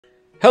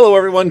Hello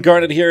everyone,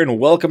 Garnet here, and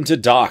welcome to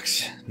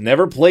DOX.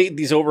 Never played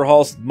these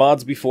Overhaul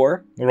mods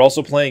before. We're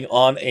also playing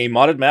on a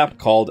modded map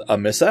called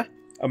Amissa,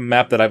 a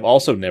map that I've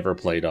also never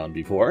played on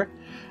before.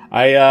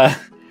 I'm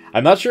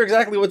not sure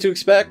exactly what to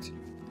expect,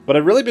 but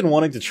I've really been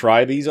wanting to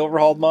try these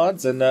Overhaul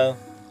mods, and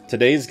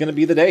today is going to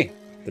be the day.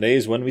 Today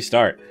is when we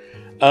start.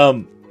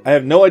 I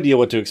have no idea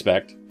what to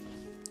expect,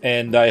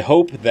 and I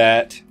hope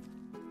that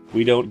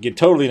we don't get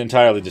totally and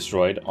entirely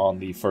destroyed on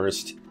the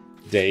first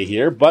day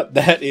here, but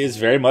that is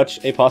very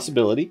much a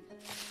possibility.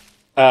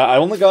 I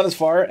only got as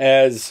far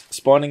as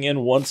spawning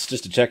in once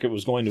just to check it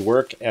was going to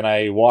work, and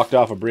I walked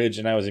off a bridge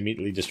and I was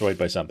immediately destroyed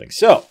by something.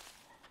 So,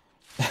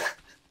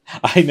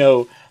 I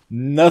know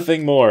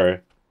nothing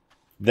more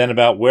than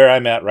about where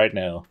I'm at right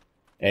now,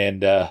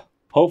 and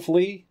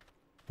hopefully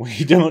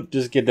we don't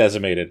just get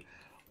decimated.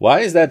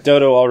 Why is that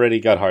dodo already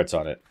got hearts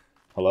on it?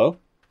 Hello?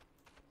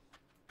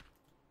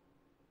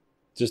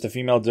 Just a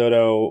female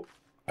dodo.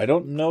 I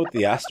don't know what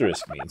the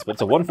asterisk means, but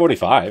it's a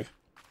 145.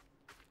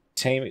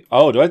 Tame.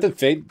 Oh, do I have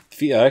to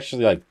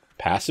actually like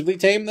passively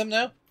tame them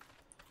now?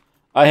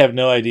 I have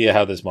no idea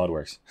how this mod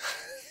works.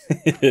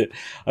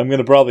 I'm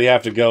gonna probably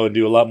have to go and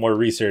do a lot more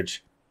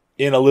research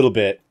in a little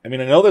bit. I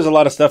mean, I know there's a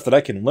lot of stuff that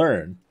I can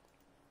learn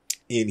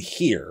in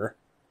here.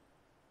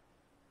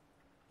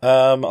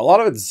 A lot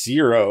of it's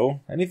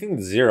zero. Anything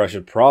that's zero, I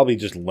should probably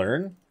just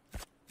learn,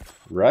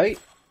 right?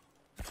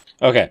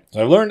 Okay,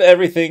 so I've learned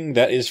everything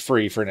that is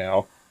free for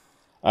now.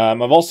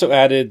 I've also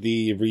added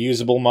the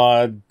reusable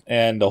mod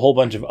and a whole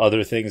bunch of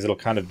other things that'll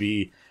kind of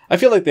be. I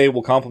feel like they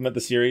will complement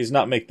the series,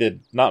 not make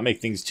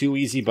things too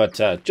easy,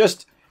 but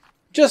just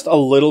a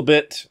little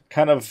bit.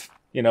 Kind of,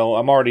 you know,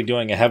 I'm already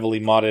doing a heavily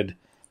modded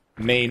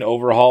main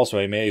overhaul, so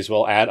I may as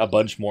well add a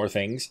bunch more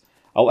things.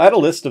 I'll add a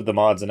list of the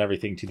mods and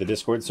everything to the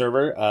Discord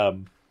server.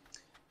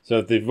 So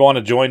if you want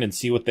to join and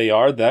see what they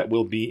are, that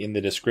will be in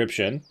the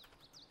description.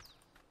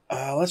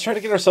 Let's try to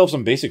get ourselves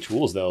some basic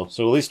tools, though,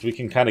 so at least we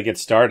can kind of get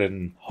started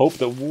and hope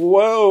that...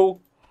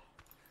 Whoa!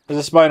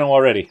 There's a Spino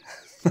already.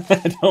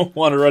 I don't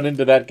want to run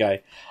into that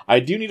guy. I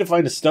do need to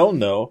find a stone,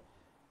 though,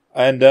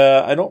 and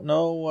I don't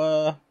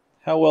know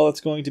how well it's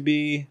going to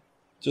be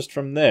just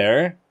from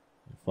there.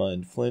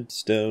 Find flint,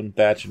 stone,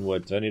 thatch, and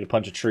wood. So I need to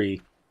punch a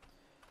tree.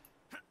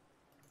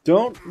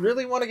 Don't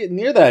really want to get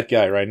near that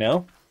guy right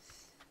now.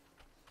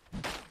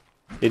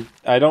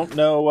 I don't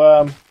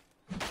know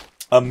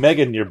a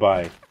mega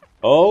nearby.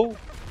 Oh!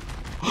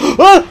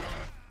 Ah!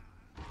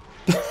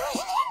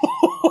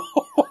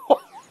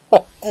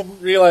 I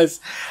didn't realize.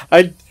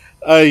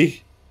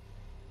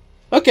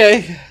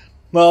 Okay.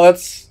 Well,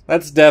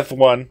 that's death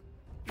one.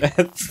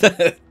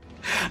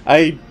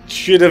 I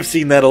should have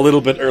seen that a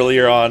little bit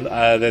earlier on,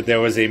 that there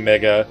was a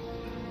mega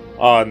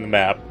on the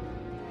map.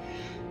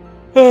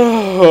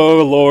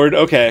 Oh, Lord.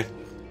 Okay.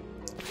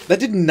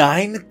 That did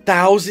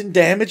 9,000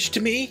 damage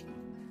to me?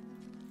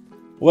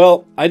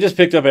 Well, I just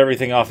picked up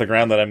everything off the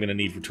ground that I'm going to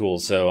need for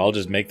tools, so I'll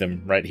just make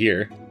them right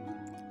here.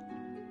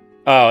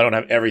 Oh, I don't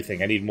have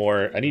everything. I need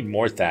more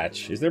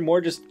thatch. Is there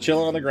more just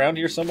chilling on the ground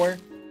here somewhere?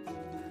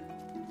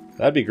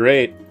 That'd be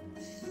great.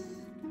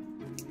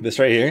 This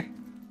right here?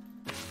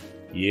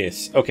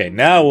 Yes. Okay,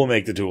 now we'll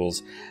make the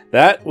tools.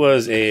 That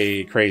was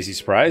a crazy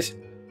surprise.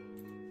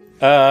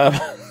 This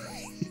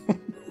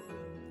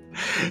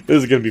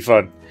is going to be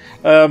fun.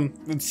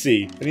 Let's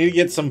see. I need to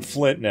get some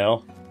flint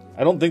now.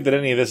 I don't think that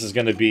any of this is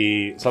going to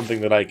be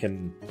something that I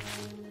can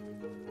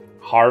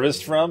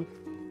harvest from.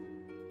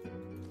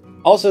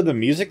 Also, the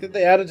music that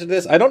they added to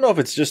this, I don't know if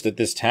it's just at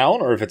this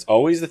town or if it's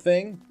always the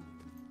thing.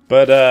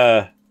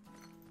 But,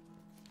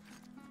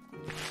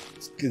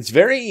 it's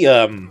very,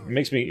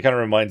 it kind of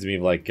reminds me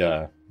of, like,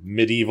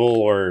 medieval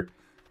or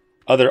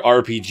other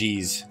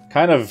RPGs.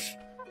 Kind of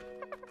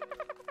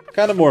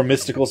more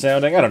mystical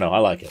sounding. I don't know, I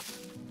like it.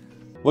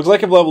 Looks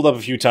like I've leveled up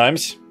a few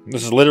times.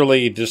 This is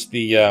literally just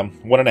the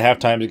 1.5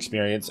 times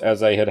experience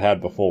as I had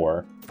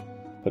before.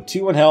 Put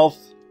 2 in health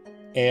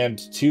and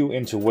 2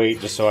 into weight,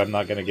 just so I'm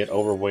not going to get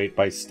overweight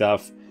by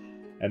stuff.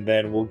 And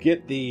then we'll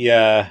get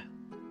the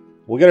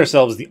we'll get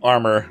ourselves the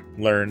armor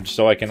learned,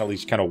 so I can at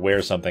least kind of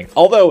wear something.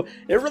 Although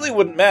it really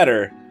wouldn't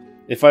matter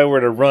if I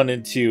were to run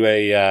into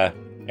a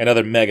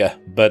another mega,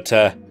 but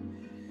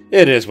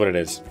it is what it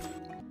is.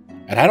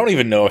 And I don't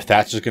even know if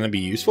that's just going to be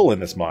useful in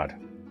this mod.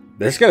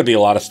 There's going to be a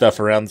lot of stuff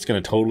around that's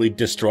going to totally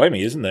destroy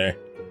me, isn't there?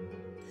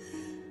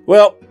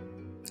 Well,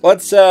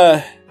 let's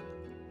just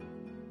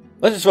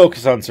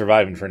focus on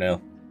surviving for now.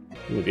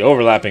 Ooh, the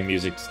overlapping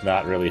music does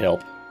not really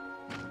help.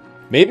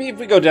 Maybe if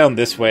we go down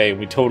this way,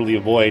 we totally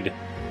avoid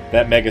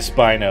that Mega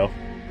Spino.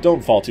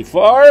 Don't fall too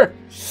far.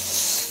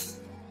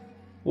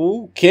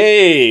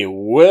 Okay,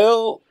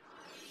 well,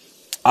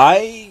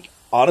 I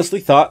honestly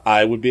thought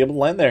I would be able to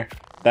land there.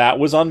 That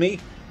was on me.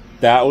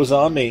 That was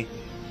on me.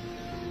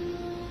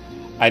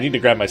 I need to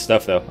grab my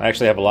stuff, though. I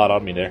actually have a lot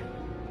on me there.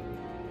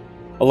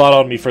 A lot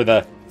on me for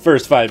the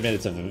first 5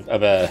 minutes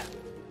of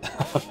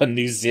a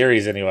new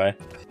series, anyway.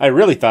 I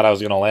really thought I was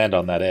going to land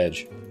on that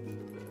edge.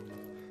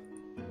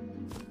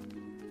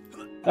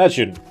 That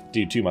shouldn't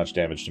do too much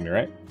damage to me,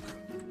 right?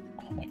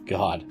 Oh my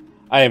god.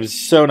 I am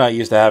so not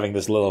used to having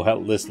this little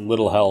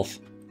health.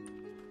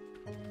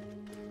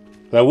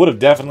 But I would have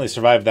definitely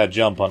survived that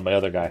jump on my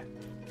other guy.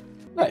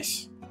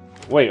 Nice.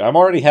 Wait, I'm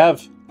already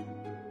have...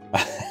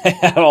 I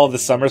have all the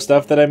summer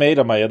stuff that I made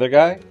on my other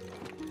guy?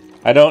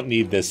 I don't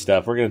need this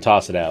stuff. We're going to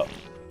toss it out.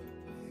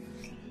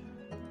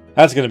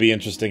 That's going to be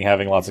interesting,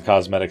 having lots of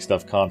cosmetic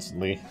stuff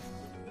constantly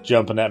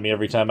jumping at me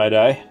every time I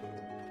die.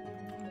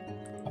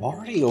 I'm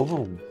already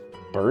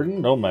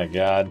overburdened? Oh my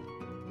god.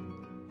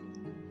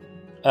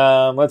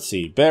 Let's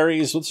see.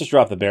 Berries. Let's just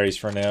drop the berries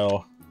for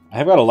now.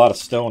 I've got a lot of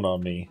stone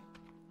on me.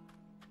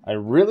 I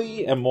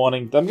really am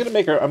wanting... I'm going to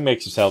make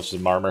myself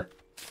some armor.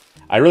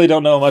 I really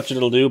don't know how much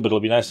it'll do, but it'll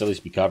be nice to at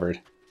least be covered.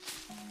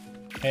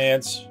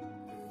 Pants,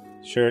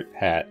 shirt,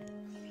 hat.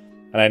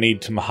 And I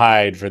need to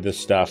hide for this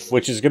stuff,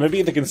 which is going to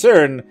be the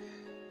concern,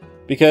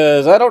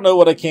 because I don't know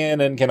what I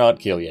can and cannot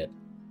kill yet.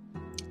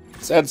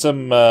 Let's add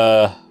some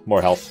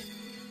more health.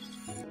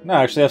 No,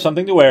 I actually have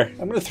something to wear.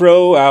 I'm going to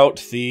throw out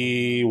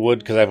the wood,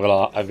 because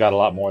I've got a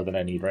lot more than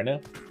I need right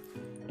now.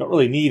 Don't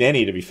really need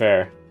any, to be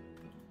fair.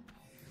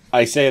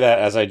 I say that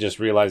as I just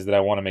realized that I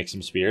want to make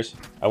some spears.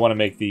 I want to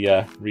make the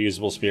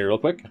reusable spear real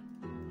quick.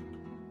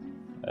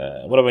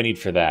 What do I need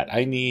for that?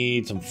 I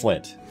need some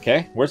flint.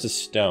 Okay, where's the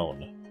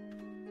stone?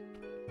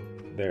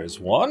 There's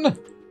one.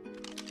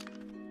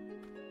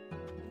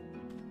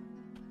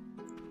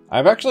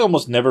 I've actually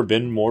almost never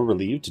been more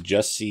relieved to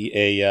just see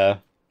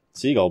a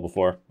seagull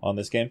before on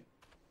this game.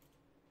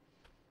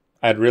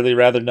 I'd really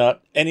rather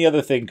not any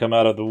other thing come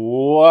out of the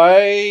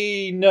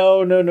way.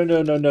 No.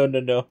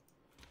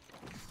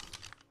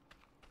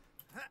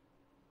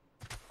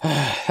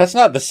 That's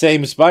not the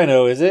same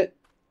Spino, is it?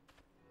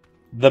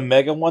 The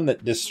mega one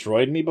that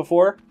destroyed me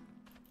before?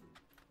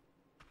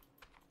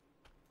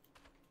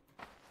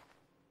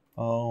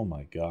 Oh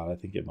my god, I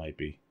think it might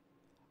be.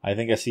 I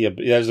think I see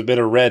there's a bit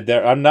of red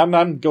there.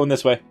 I'm going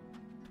this way.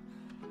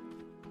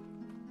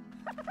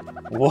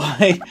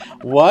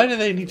 Why do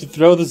they need to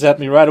throw this at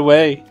me right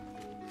away?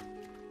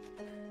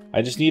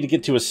 I just need to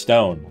get to a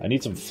stone. I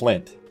need some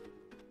flint.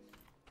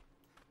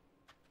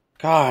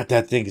 God,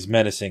 that thing is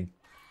menacing.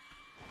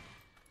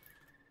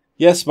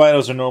 Yes,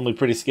 Spinos are normally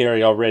pretty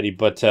scary already,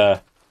 but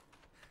that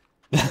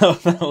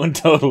one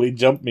totally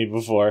jumped me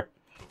before.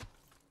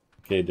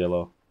 Okay,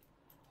 Dillo.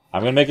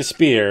 I'm gonna make a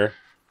spear.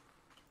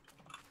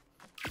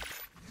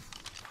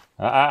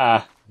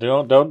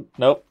 Don't,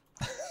 nope.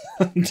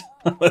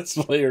 Let's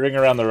play Ring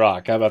Around the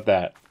Rock. How about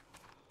that?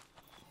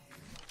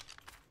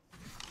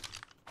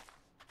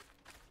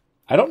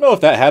 I don't know if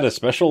that had a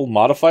special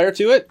modifier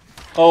to it.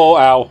 Oh,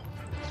 ow.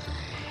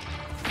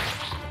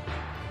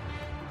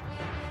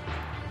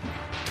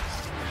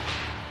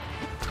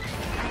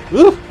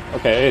 Woo!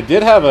 Okay, it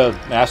did have an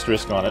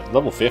asterisk on it.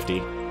 Level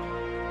 50.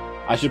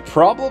 I should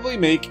probably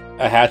make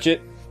a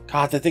hatchet.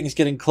 God, that thing is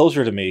getting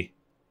closer to me.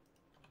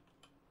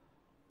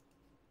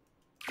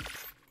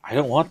 I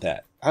don't want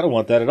that. I don't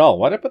want that at all.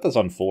 Why did I put this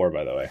on 4,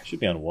 by the way? It should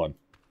be on 1.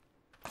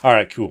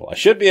 Alright, cool. I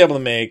should be able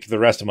to make the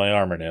rest of my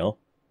armor now.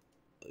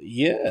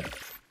 Yeah.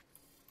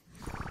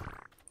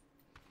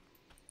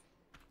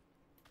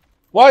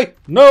 Why?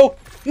 No!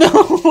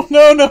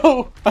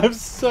 No! I'm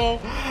so...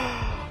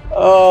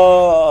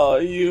 Oh,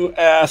 you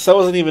ass. That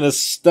wasn't even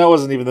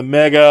the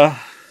mega.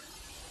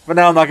 But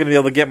now I'm not going to be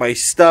able to get my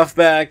stuff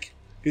back.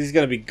 Because he's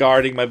going to be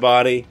guarding my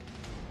body.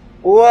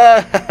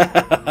 What?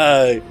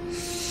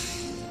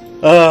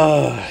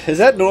 Is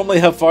that normally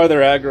how far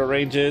their aggro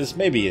range is?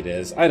 Maybe it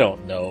is. I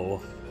don't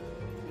know.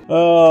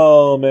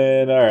 Oh,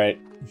 man.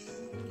 Alright.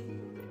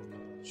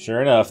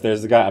 Sure enough,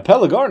 there's the guy. A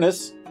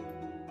Pelagarnus.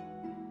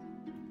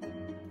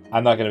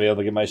 I'm not going to be able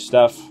to get my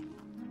stuff.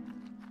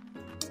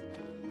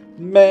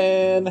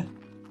 Man.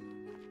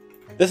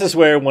 This is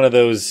where one of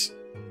those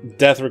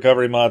death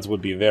recovery mods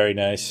would be very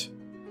nice.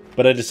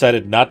 But I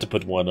decided not to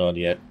put one on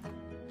yet.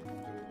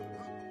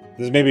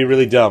 This may be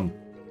really dumb.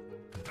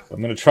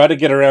 I'm going to try to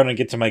get around and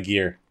get to my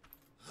gear.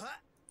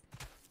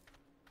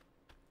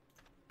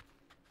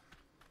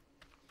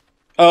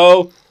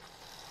 Oh!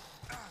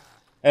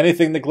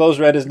 Anything that glows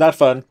red is not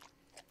fun.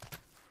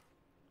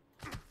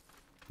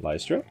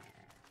 Lystra?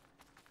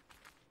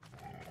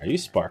 Are you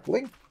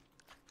sparkling?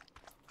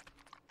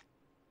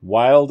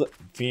 Wild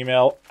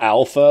female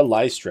alpha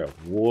Lystra.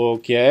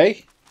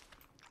 Okay.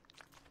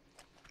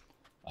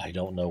 I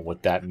don't know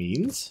what that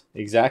means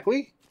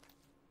exactly.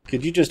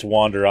 Could you just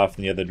wander off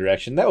in the other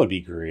direction? That would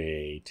be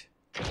great.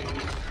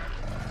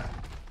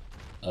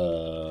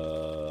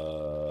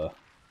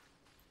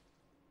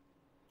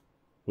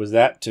 Was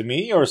that to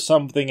me or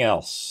something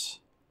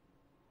else?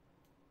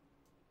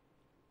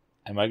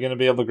 Am I going to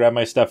be able to grab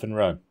my stuff and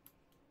run?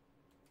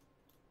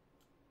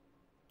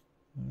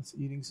 It's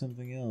eating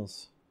something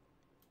else.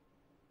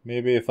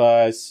 Maybe if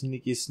I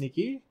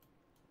sneaky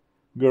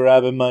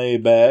grab in my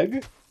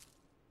bag.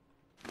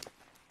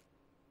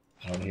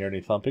 I don't hear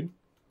any thumping.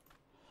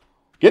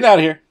 Get out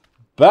of here.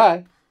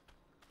 Bye.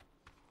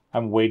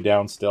 I'm way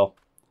down still.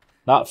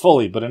 Not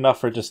fully, but enough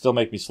for it to still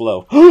make me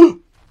slow.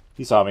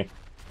 He saw me.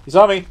 He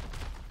saw me.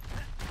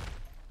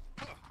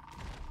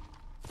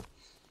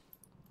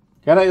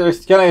 Can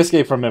I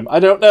escape from him? I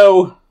don't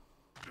know.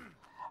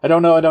 I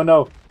don't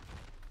know.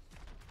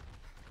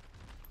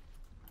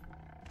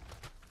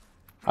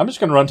 I'm just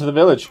gonna run to the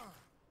village.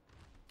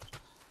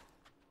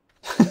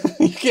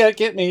 You can't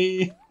get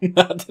me.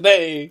 Not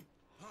today.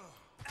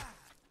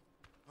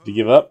 Did he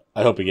give up?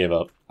 I hope he gave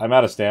up. I'm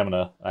out of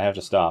stamina. I have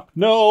to stop.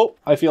 No!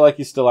 I feel like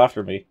he's still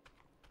after me.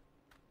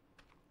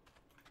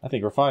 I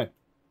think we're fine.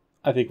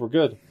 I think we're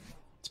good.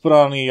 Let's put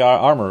on the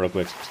armor real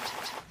quick.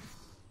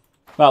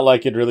 Not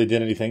like it really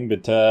did anything,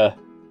 but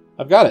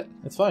I've got it.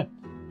 It's fine.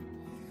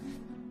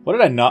 What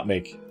did I not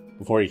make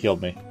before he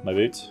killed me? My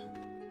boots?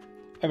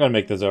 I'm going to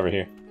make those over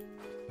here.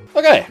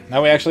 Okay,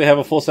 now we actually have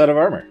a full set of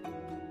armor.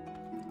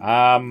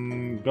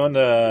 I'm going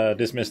to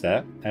dismiss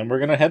that, and we're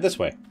going to head this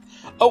way.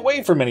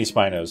 Away from any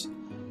Spinos.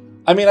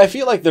 I mean, I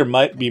feel like there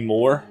might be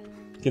more,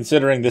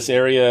 considering this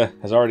area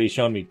has already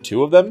shown me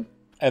 2 of them,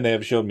 and they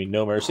have shown me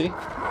no mercy.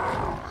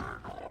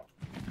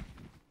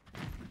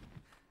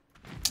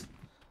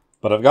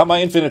 But I've got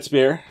my infinite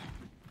spear,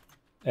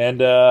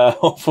 and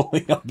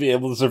hopefully I'll be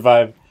able to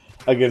survive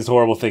against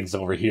horrible things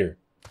over here.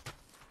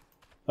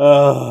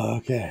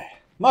 Okay.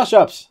 Moss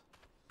chops.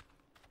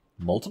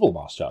 Multiple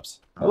moss chops.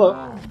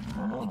 Hello.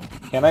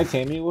 Can I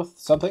tame you with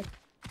something?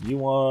 You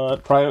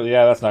want prior?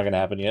 Yeah, that's not going to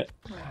happen yet.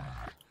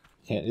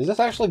 Is this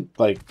actually,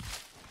 like...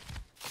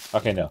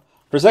 Okay, no.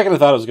 For a second I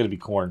thought it was going to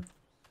be corn.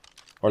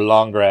 Or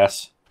long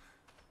grass.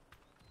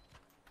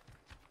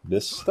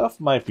 This stuff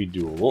might be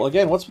doable.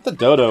 Again, what's with the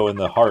dodo and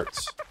the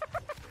hearts?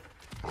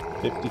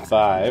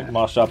 55.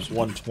 Moss chops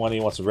 120.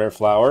 Wants a rare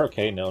flower.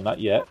 Okay, no, not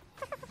yet.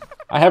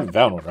 I haven't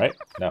found one, right?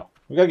 No.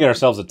 We gotta get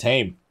ourselves a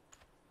tame.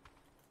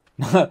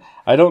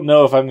 I don't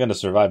know if I'm going to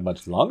survive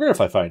much longer if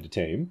I find a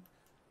tame.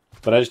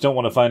 But I just don't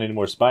want to find any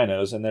more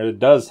Spinos. And there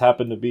does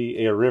happen to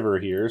be a river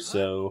here,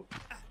 so...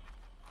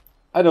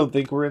 I don't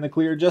think we're in the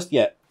clear just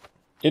yet.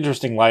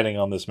 Interesting lighting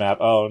on this map.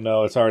 Oh,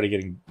 no, it's already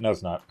getting... No,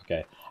 it's not.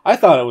 Okay. I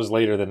thought it was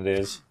later than it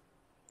is.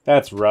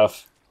 That's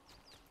rough.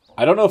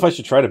 I don't know if I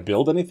should try to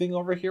build anything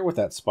over here with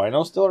that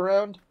Spino still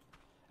around.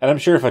 And I'm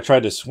sure if I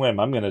tried to swim,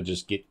 I'm going to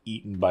just get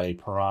eaten by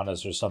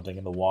piranhas or something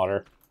in the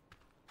water.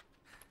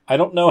 I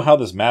don't know how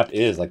this map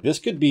is. Like, this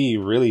could be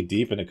really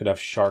deep and it could have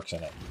sharks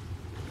in it.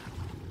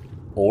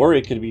 Or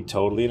it could be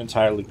totally and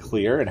entirely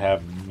clear and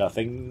have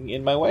nothing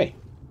in my way.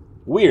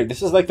 Weird.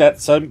 This is like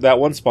that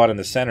one spot in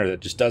the center that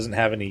just doesn't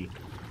have any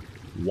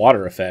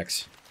water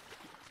effects.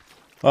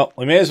 Well,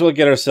 we may as well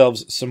get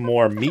ourselves some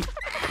more meat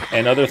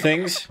and other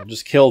things. I'll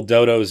just kill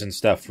dodos and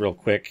stuff real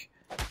quick.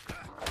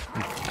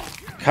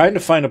 Kind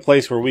of find a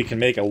place where we can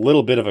make a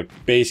little bit of a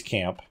base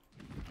camp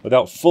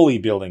without fully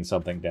building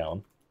something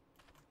down.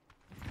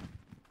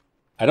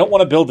 I don't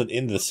want to build it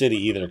into the city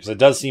either, because it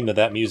does seem that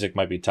that music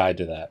might be tied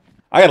to that.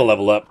 I gotta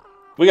level up.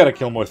 We gotta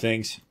kill more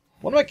things.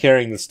 What am I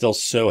carrying that's still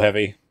so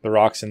heavy? The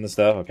rocks and the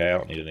stuff? Okay, I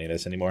don't need any of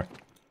this anymore.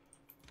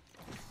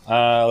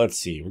 Let's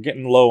see. We're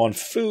getting low on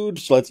food,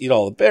 so let's eat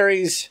all the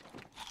berries.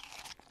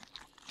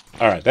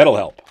 Alright, that'll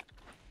help.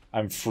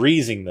 I'm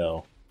freezing,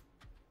 though.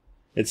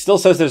 It still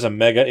says there's a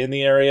mega in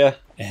the area,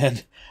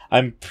 and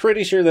I'm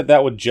pretty sure that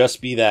that would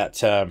just be that,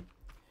 that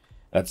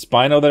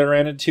Spino that I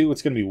ran into.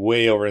 It's going to be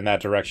way over in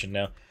that direction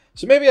now.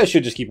 So maybe I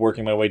should just keep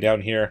working my way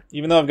down here,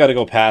 even though I've got to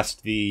go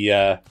past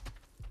the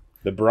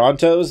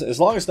Brontos. As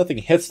long as nothing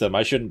hits them,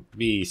 I shouldn't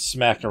be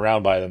smacked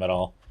around by them at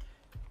all.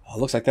 Oh,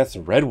 looks like that's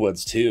the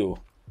redwoods, too.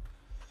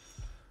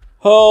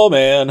 Oh,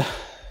 man.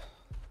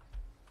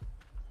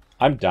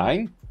 I'm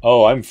dying?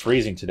 Oh, I'm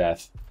freezing to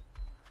death.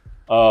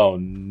 Oh,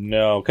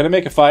 no. Can I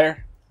make a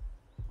fire?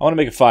 I want to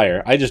make a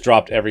fire. I just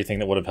dropped everything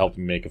that would have helped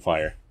me make a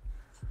fire.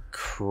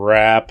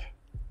 Crap.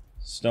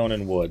 Stone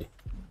and wood.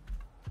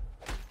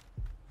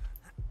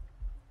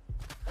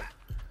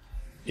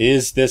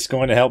 Is this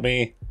going to help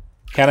me?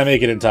 Can I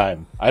make it in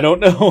time? I don't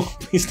know.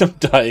 Please don't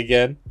die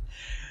again.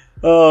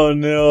 Oh,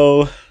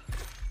 no.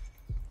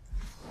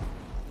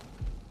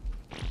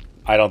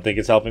 I don't think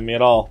it's helping me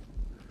at all.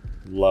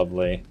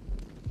 Lovely.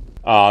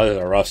 Oh, this is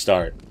a rough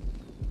start.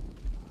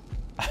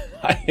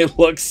 It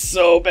looks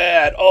so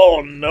bad.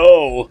 Oh,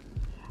 no.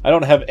 I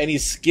don't have any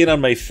skin on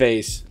my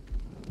face.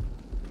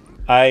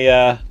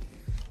 I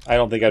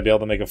don't think I'd be able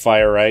to make a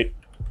fire right.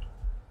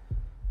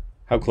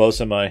 How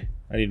close am I?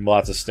 I need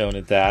lots of stone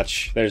and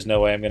thatch. There's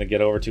no way I'm going to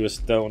get over to a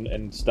stone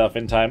and stuff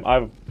in time.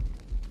 I've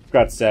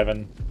got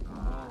 7.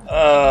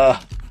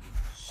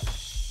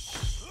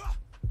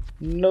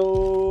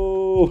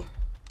 No.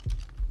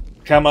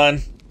 Come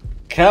on.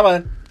 Come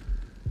on.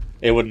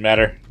 It wouldn't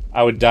matter.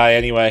 I would die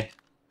anyway.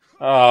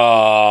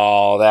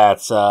 Oh,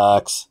 that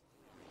sucks.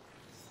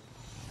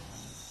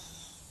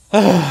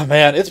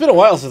 Man, it's been a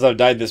while since I've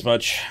died this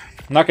much.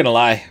 I'm not going to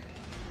lie.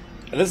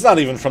 And it's not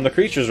even from the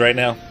creatures right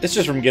now. It's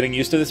just from getting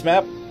used to this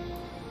map.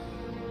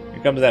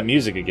 Here comes that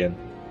music again.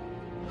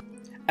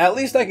 At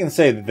least I can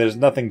say that there's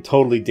nothing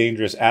totally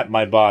dangerous at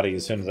my body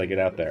as soon as I get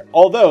out there.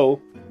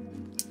 Although,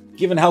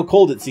 given how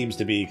cold it seems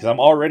to be, because I'm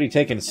already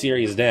taking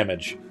serious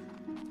damage,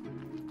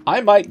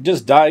 I might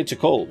just die to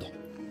cold.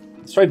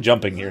 Let's try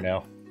jumping here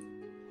now.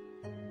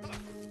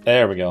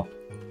 There we go.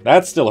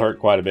 That still hurt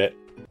quite a bit.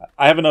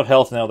 I have enough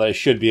health now that I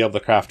should be able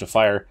to craft a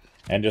fire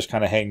and just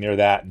kind of hang near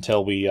that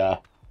until we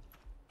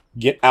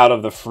get out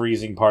of the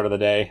freezing part of the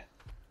day.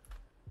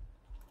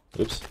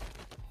 Oops.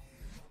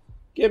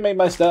 Give me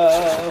my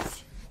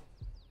stuff.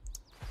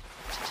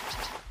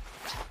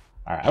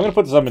 Alright, I'm gonna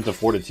put some into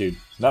fortitude.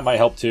 That might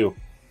help too.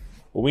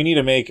 But we need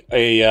to make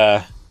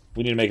a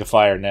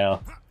fire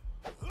now.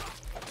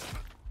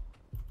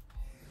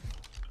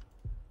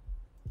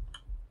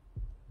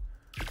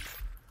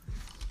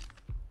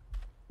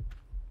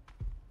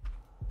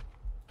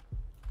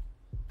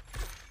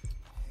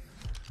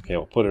 Okay,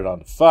 we'll put it on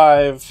to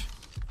 5.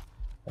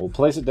 We'll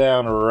place it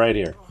down right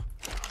here.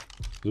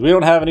 Because we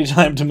don't have any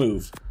time to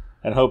move.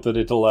 And hope that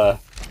it'll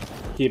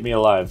keep me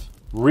alive.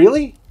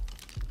 Really?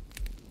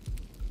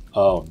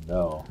 Oh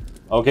no.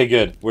 Okay,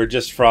 good. We're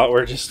just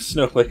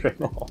snowflake right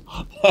now.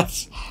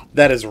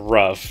 That is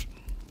rough.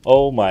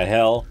 Oh my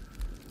hell.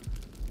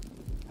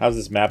 How's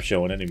this map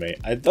showing anyway?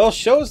 It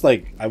shows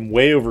like I'm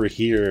way over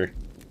here.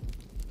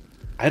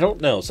 I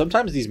don't know.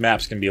 Sometimes these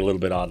maps can be a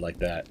little bit odd like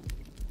that.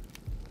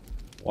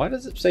 Why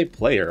does it say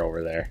player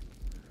over there?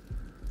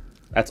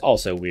 That's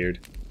also weird.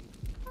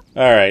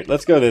 Alright,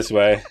 let's go this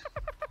way.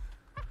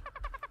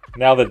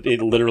 Now that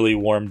it literally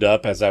warmed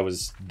up as I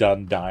was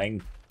done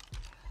dying.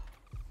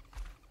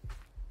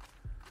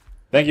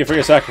 Thank you for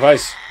your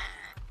sacrifice.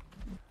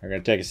 I'm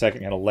going to take a second,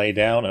 going to lay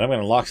down, and I'm going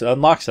to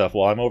unlock stuff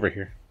while I'm over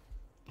here.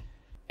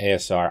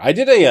 ASR.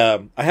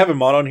 I have a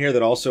mod on here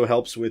that also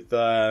helps with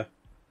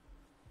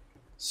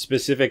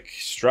specific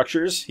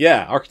structures.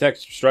 Yeah, architect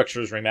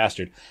structures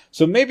remastered.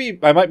 So maybe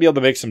I might be able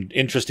to make some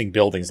interesting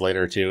buildings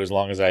later too, as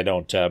long as I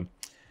don't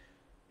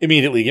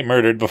immediately get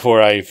murdered before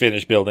I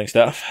finish building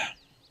stuff.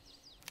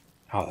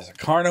 Oh, there's a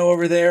Carno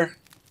over there.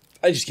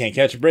 I just can't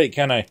catch a break,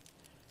 can I?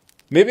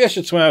 Maybe I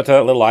should swim out to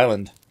that little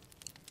island.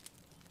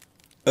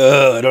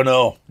 I don't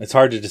know. It's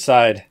hard to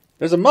decide.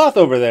 There's a moth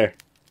over there.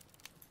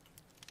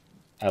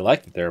 I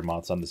like that there are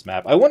moths on this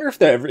map. I wonder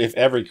if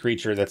every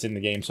creature that's in the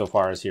game so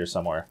far is here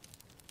somewhere.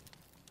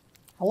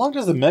 How long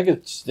does the mega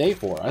stay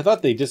for? I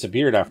thought they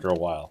disappeared after a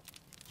while.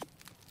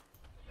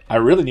 I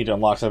really need to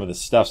unlock some of this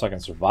stuff so I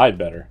can survive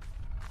better.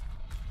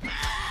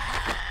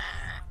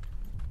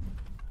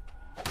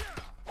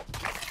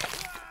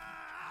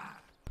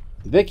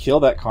 Did they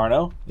kill that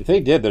Carno? If they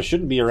did, there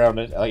shouldn't be around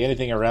it, like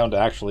anything around to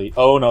actually...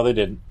 Oh, no, they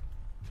didn't.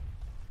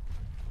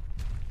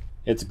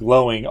 It's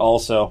glowing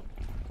also.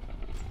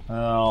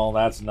 Oh,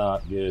 that's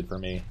not good for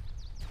me.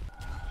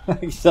 I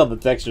can tell the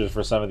textures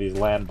for some of these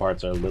land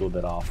parts are a little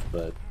bit off,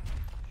 but...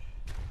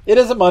 It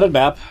is a modded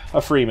map.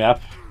 A free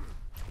map.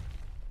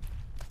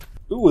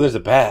 Ooh, there's a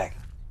bag.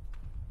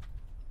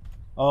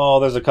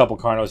 Oh, there's a couple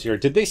Carnos here.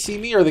 Did they see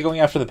me, or are they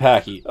going after the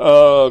Packy?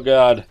 Oh,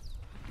 God.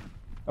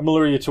 I'm gonna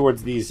lure you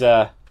towards these,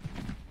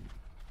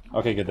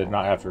 Okay, good, they're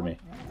not after me.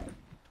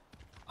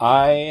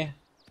 I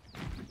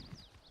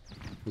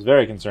was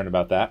very concerned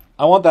about that.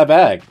 I want that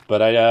bag,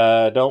 but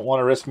I don't want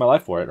to risk my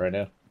life for it right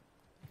now.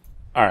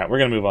 Alright, we're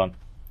gonna move on.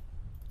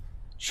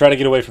 Try to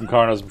get away from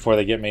Carnos before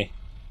they get me.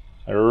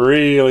 I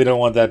really don't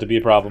want that to be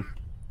a problem.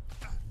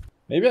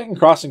 Maybe I can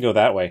cross and go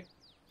that way.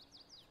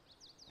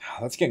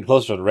 That's getting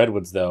closer to the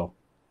redwoods, though.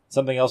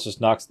 Something else just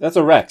knocks... That's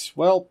a Rex.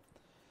 Well,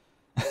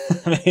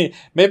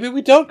 maybe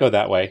we don't go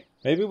that way.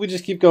 Maybe we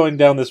just keep going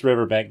down this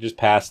riverbank, just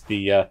past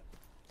the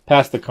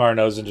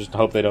Carnos, and just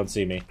hope they don't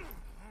see me.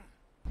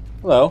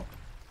 Hello.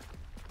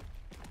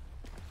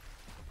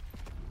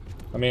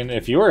 I mean,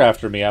 if you were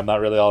after me, I'm not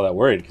really all that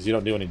worried, because you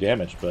don't do any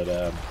damage,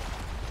 but,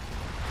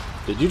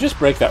 Did you just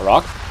break that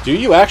rock? Do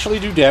you actually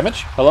do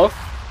damage? Hello?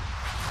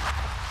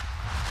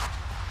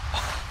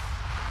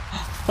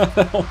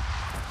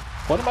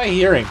 What am I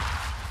hearing?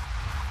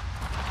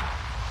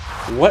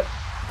 What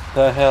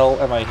the hell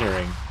am I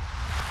hearing?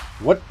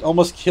 What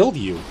almost killed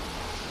you?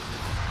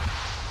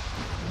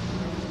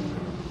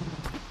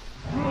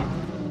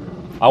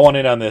 I want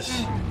in on this.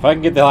 If I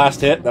can get the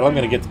last hit, then I'm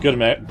going to get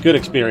good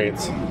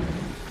experience.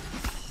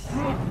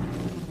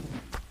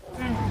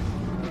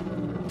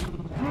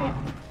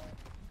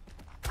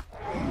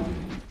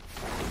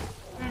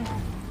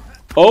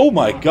 Oh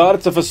my god,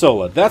 it's a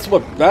Fasola. That's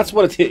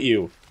what it hit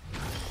you.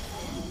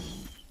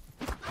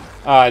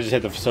 Ah, I just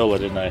hit the Fasola,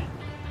 didn't I?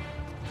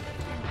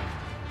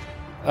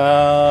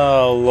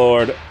 Oh,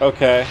 Lord.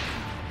 Okay.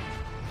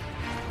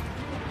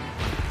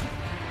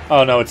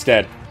 Oh, no, it's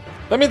dead.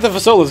 That means the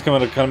Fasola's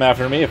going to come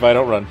after me if I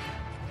don't run.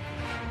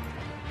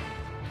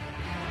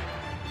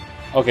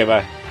 Okay,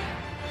 bye.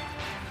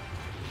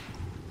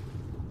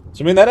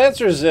 So, I mean, that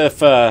answers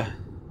if,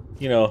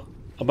 you know,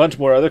 a bunch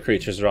more other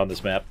creatures are on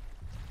this map.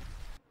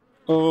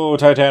 Oh,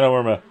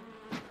 Titanorma.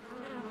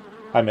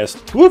 I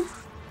missed. Whoop!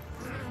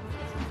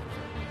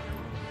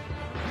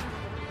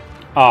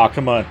 Aw,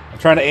 come on. I'm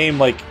trying to aim,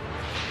 like...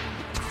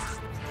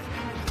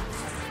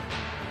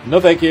 No,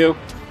 thank you.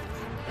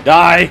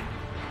 Die!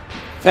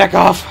 Back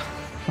off!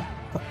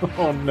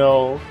 Oh,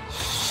 no.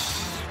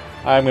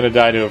 I'm gonna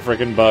die to a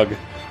frickin' bug.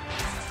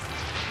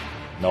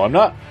 No, I'm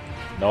not.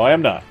 No, I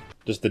am not.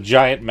 Just the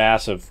giant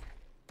mass of...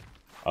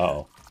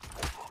 Uh-oh.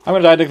 I'm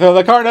gonna die to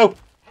the Carno!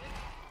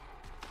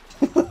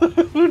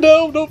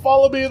 No, don't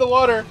follow me in the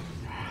water.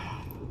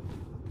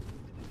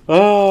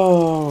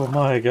 Oh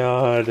my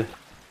god.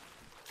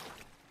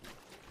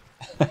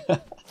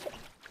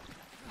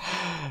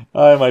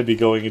 I might be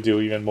going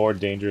into even more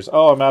dangers.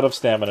 Oh, I'm out of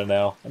stamina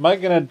now. Am I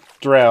gonna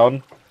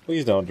drown?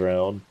 Please don't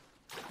drown.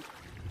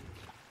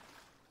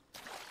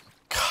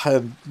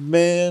 God,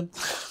 man.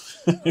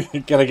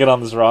 Gotta get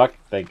on this rock?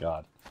 Thank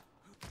God.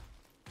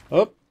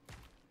 Oh.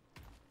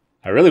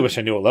 I really wish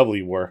I knew what level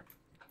you were.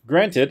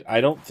 Granted,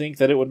 I don't think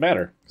that it would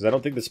matter, because I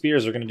don't think the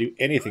spears are going to do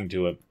anything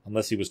to him,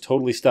 unless he was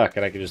totally stuck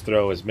and I could just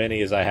throw as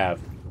many as I have,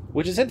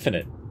 which is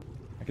infinite.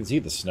 I can see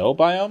the snow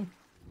biome?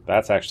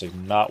 That's actually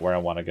not where I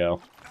want to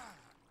go.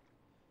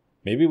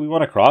 Maybe we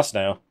want to cross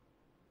now.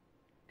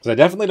 Because I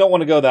definitely don't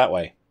want to go that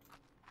way.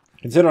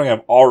 Considering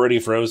I've already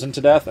frozen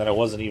to death and I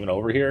wasn't even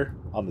over here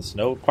on the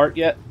snow part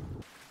yet.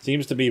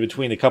 Seems to be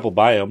between a couple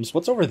biomes.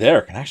 What's over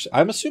there?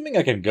 I'm assuming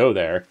I can go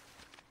there.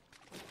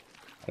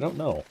 I don't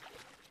know.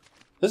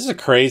 This is a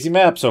crazy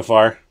map so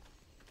far.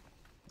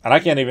 And I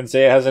can't even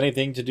say it has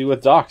anything to do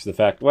with DOX. The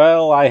fact,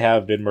 well, I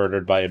have been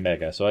murdered by a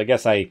Mega, so I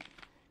guess I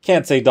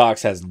can't say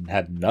DOX has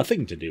had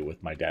nothing to do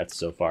with my death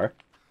so far.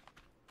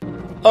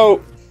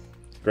 Oh!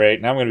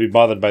 Great, now I'm going to be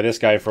bothered by this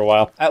guy for a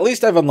while. At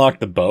least I've unlocked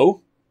the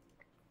bow.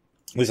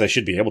 At least I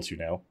should be able to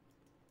now.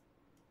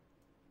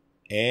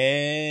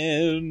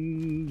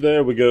 And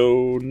there we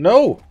go.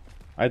 No!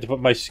 I have to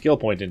put my skill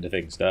point into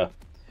things, duh.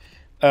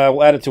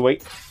 We'll add it to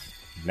weight.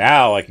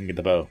 Now I can get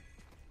the bow.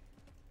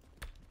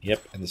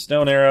 Yep, and the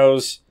stone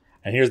arrows.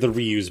 And here's the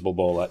reusable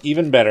bola.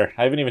 Even better.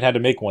 I haven't even had to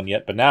make one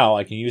yet, but now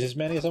I can use as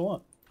many as I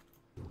want.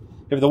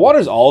 If the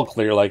water's all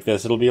clear like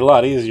this, it'll be a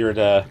lot easier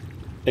to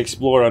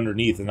explore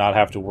underneath and not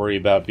have to worry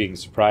about being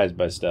surprised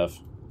by stuff.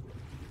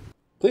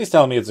 Please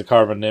tell me it's a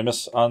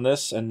Carbonemys on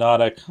this and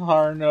not a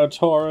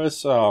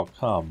Carnotaurus. Oh,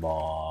 come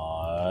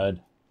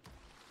on.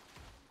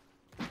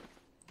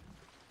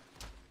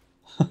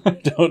 I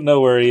don't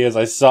know where he is.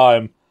 I saw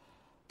him.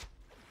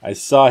 I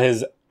saw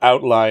his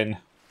outline.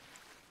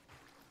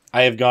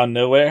 I have gone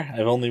nowhere.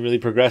 I've only really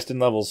progressed in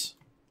levels.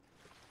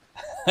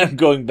 I'm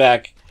going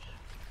back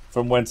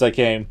from whence I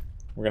came.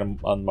 We're going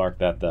to unmark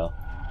that, though.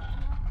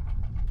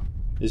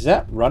 Is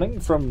that running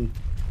from...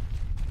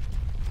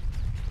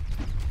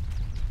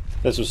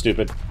 This was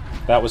stupid.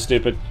 That was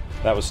stupid.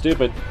 That was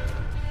stupid.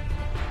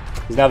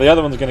 Because now the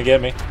other one's going to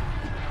get me.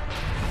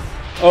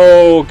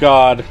 Oh,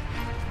 God.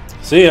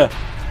 See ya.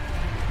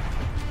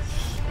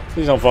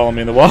 Please don't follow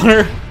me in the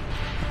water.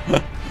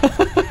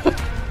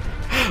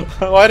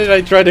 Why did I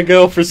try to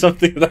go for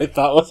something that I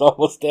thought was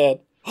almost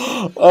dead?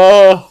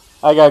 Oh,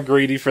 I got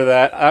greedy for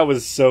that. That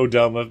was so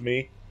dumb of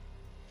me.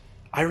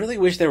 I really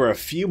wish there were a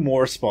few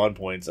more spawn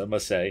points, I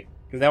must say.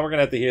 Because now we're going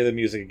to have to hear the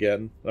music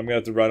again. I'm going to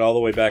have to run all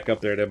the way back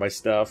up there to my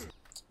stuff.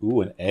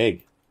 Ooh, an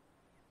egg.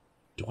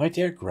 Do I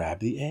dare grab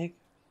the egg?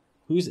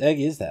 Whose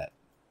egg is that?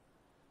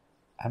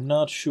 I'm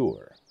not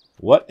sure.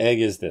 What egg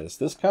is this?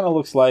 This kind of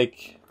looks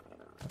like...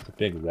 That's a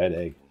big red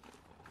egg.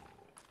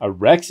 A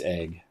Rex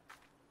egg.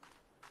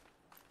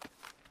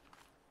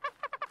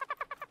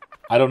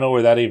 I don't know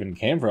where that even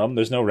came from.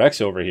 There's no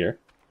Rex over here.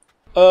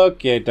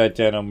 Okay,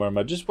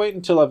 Titanomurma, just wait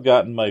until I've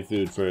gotten my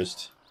food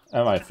first.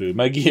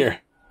 My gear.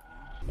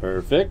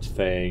 Perfect,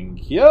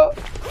 thank you.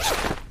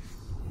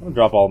 I'm gonna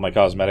drop all of my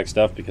cosmetic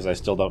stuff because I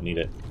still don't need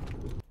it.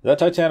 Is that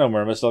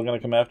Titanomurma still gonna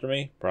come after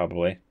me?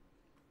 Probably.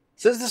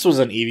 Says this was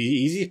an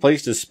easy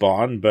place to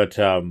spawn, but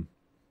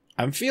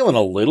I'm feeling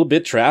a little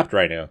bit trapped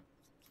right now.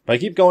 If I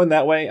keep going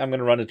that way, I'm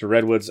gonna run into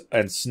redwoods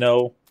and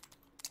snow.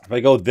 If I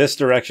go this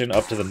direction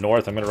up to the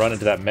north, I'm gonna run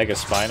into that Mega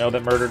Spino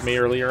that murdered me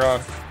earlier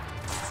on.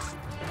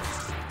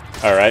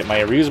 Alright, my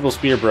reusable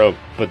spear broke,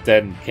 but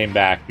then came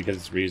back because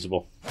it's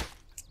reusable.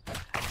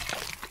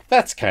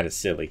 That's kind of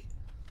silly.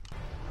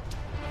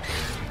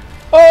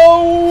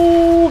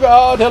 Oh,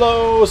 God,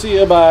 hello, see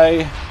ya,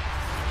 bye.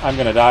 I'm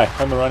gonna die.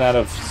 I'm gonna run out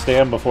of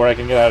stam before I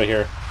can get out of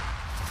here.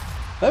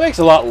 That makes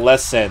a lot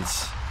less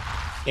sense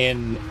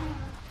in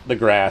the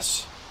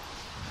grass.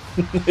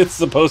 It's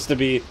supposed to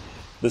be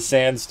the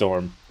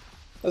sandstorm.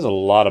 There's a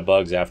lot of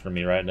bugs after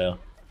me right now.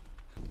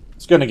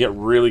 It's gonna get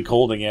really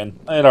cold again.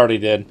 It already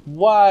did.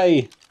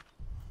 Why?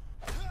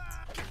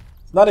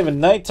 It's not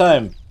even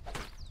nighttime.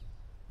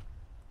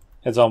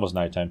 It's almost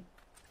nighttime.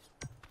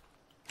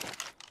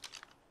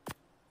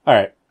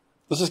 Alright.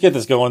 Let's just get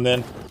this going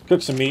then.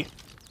 Cook some meat.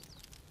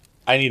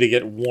 I need to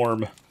get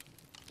warm.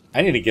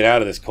 I need to get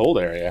out of this cold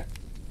area.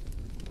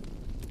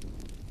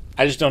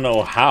 I just don't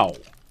know how.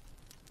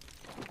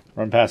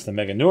 Run past the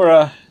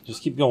Meganura.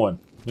 Just keep going.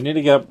 We need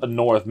to get up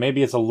north.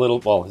 Maybe it's a little...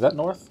 Well, is that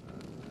north?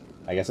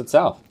 I guess it's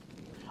south.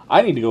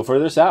 I need to go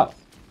further south.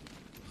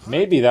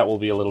 Maybe that will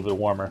be a little bit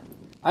warmer.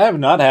 I have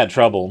not had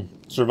trouble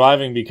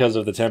surviving because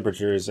of the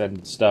temperatures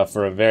and stuff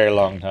for a very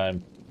long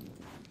time.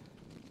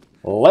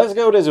 Let's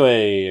go this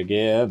way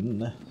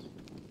again.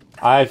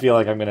 I feel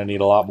like I'm going to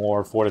need a lot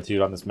more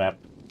fortitude on this map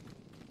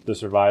to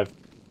survive.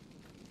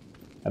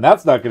 And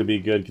that's not going to be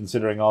good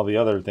considering all the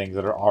other things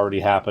that are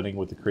already happening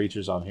with the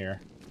creatures on here.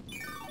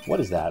 What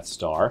is that,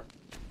 star?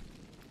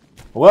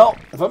 Well,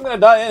 if I'm going to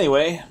die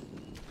anyway,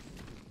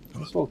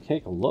 Let's go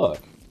take a look.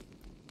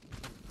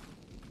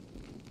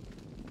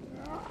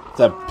 It's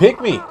a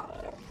pygmy!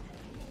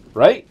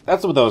 Right?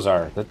 That's what those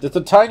are. It's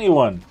a tiny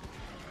one.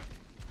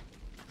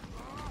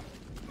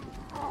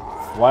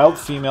 Wild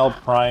female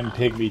prime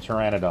pygmy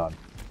pteranodon.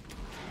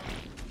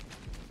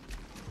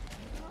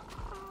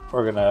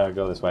 We're gonna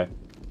go this way.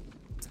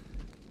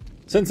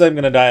 Since I'm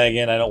gonna die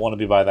again, I don't want to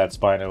be by that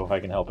Spino if I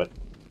can help it.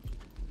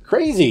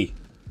 Crazy!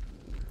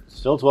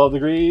 Still 12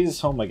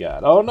 degrees. Oh my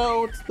god. Oh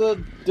no, it's the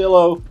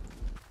Dillo.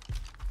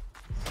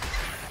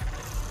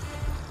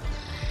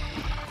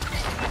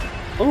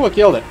 Oh, I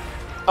killed it.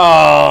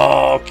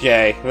 Oh,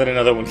 okay. Then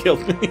another one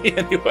killed me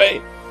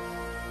anyway.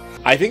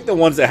 I think the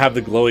ones that have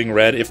the glowing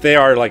red, if they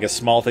are like a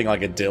small thing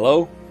like a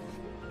Dillo,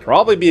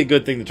 probably be a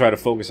good thing to try to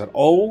focus on.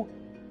 Oh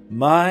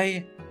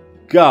my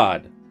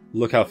god.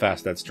 Look how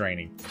fast that's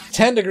draining.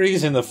 10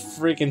 degrees in the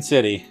freaking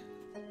city.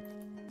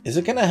 Is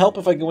it gonna help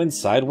if I go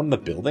inside one of the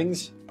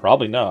buildings?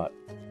 Probably not.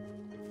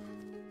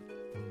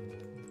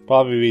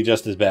 Probably be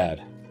just as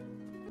bad.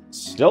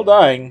 Still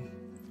dying.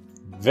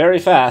 Very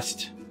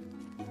fast.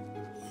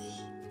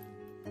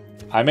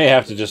 I may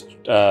have to just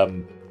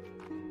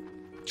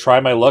try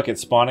my luck at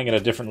spawning at a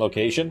different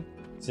location.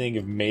 Seeing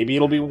if maybe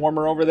it'll be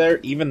warmer over there,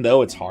 even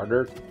though it's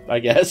harder, I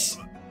guess.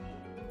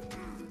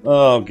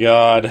 Oh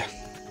god.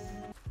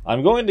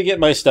 I'm going to get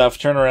my stuff,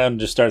 turn around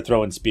and just start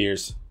throwing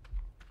spears.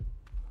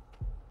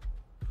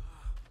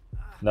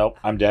 Nope,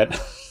 I'm dead.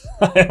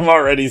 I'm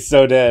already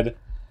so dead.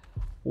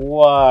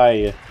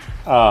 Why?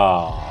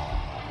 Oh.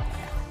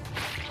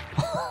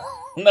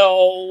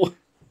 No.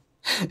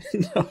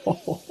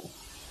 No.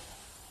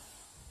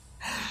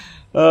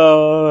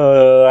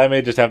 I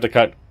may just have to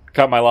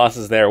cut my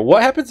losses there.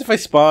 What happens if I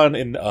spawn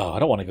in... Oh, I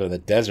don't want to go to the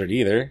desert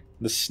either.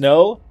 The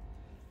snow?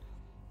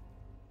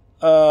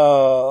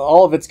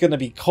 All of it's going to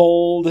be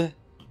cold.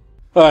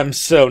 I'm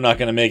so not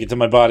going to make it to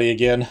my body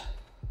again.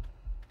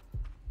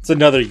 It's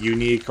another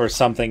unique or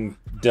something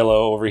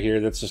Dillo over here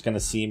that's just going to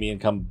see me and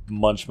come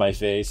munch my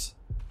face.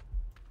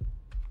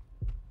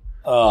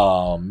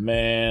 Oh,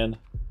 man.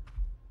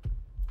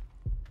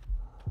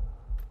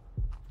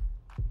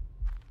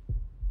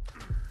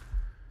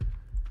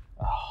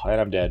 Oh, and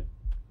I'm dead.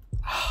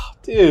 Oh,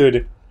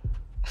 dude.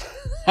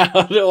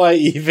 How do I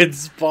even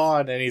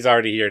spawn? And he's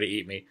already here to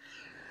eat me.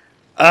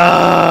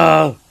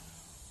 Ah!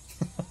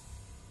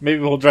 Maybe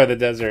we'll try the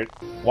desert.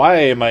 Why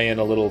am I in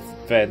a little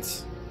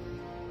fence?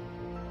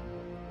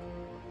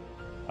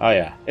 Oh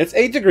yeah, it's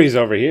 8 degrees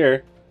over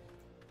here.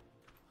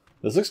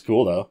 This looks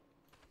cool though.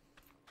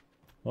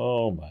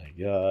 Oh my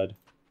god.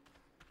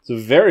 It's a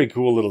very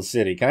cool little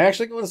city. Can I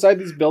actually go inside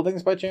these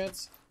buildings by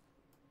chance?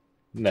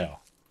 No.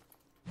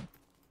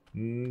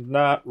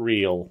 Not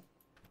real.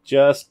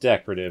 Just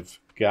decorative.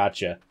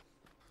 Gotcha.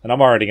 And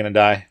I'm already gonna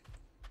die.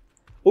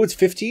 Oh, it's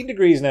 15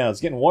 degrees now.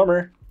 It's getting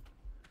warmer.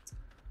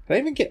 Can I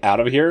even get out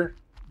of here?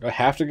 Do I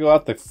have to go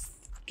out the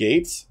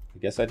gates? I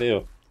guess I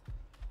do.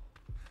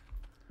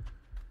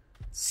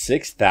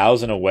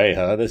 6,000 away,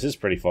 huh? This is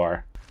pretty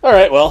far.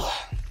 Alright, well.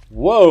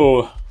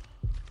 Whoa.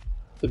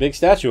 The big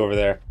statue over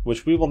there.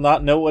 Which we will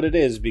not know what it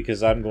is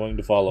because I'm going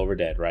to fall over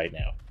dead right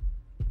now.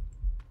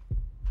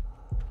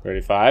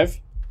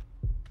 35.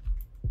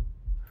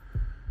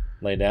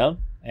 Lay down.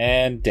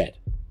 And dead.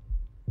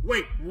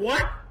 Wait,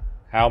 what?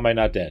 How am I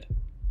not dead?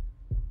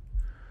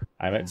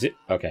 I'm at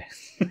okay.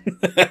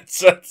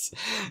 that's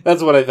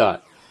what I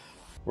thought.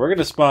 We're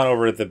gonna spawn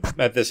over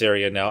at this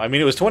area now. I mean,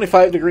 it was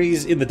 25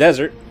 degrees in the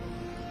desert.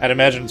 I'd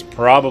imagine it's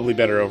probably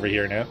better over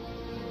here now.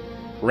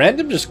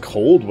 Random just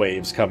cold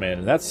waves come in,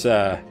 and that's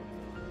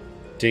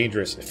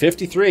dangerous.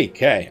 53.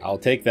 Okay, I'll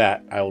take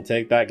that. I will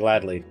take that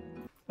gladly.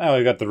 Now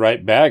we've got the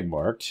right bag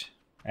marked,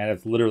 and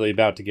it's literally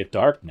about to get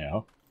dark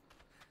now.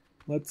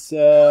 Let's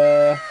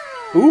ooh.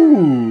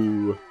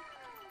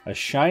 A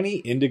shiny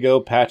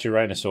indigo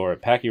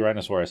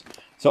Pachyrhinosaurus.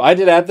 So I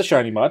did add the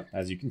shiny mod,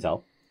 as you can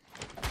tell.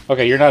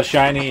 Okay, you're not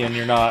shiny and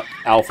you're not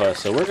alpha,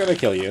 so we're gonna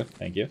kill you.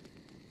 Thank you.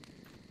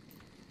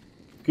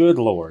 Good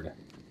lord.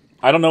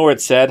 I don't know where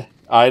it said.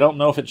 I don't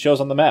know if it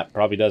shows on the map.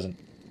 Probably doesn't.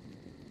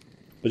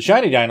 But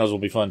shiny dinos will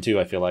be fun too,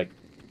 I feel like.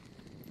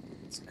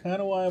 That's kind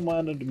of why I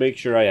wanted to make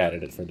sure I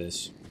added it for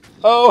this.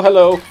 Oh,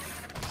 hello.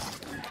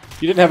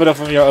 You didn't have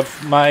enough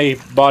of my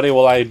body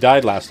while I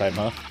died last time,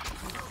 huh?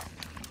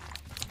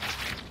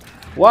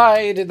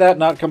 Why did that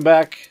not come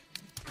back?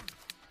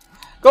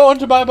 Go on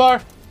to my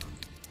bar.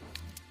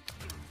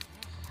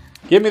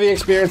 Give me the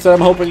experience that I'm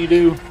hoping you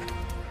do.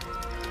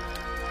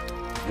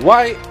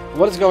 Why?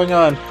 What is going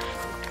on?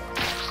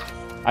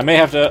 I may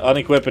have to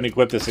unequip and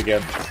equip this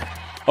again.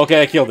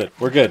 Okay, I killed it.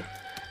 We're good.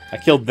 I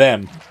killed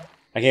them.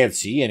 I can't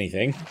see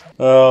anything.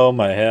 Oh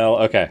my hell.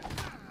 Okay.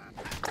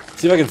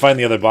 See if I can find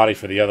the other body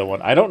for the other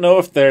one. I don't know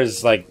if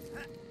there's like...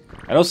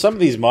 I know some of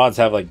these mods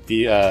have like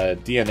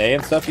DNA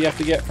and stuff you have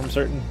to get from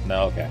certain...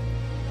 No, okay.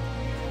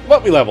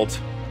 But we leveled.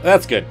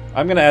 That's good.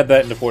 I'm going to add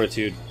that into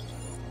Fortitude.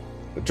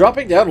 But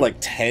dropping down like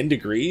 10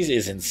 degrees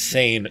is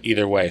insane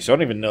either way, so I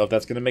don't even know if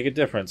that's going to make a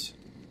difference.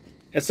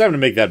 It's time to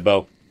make that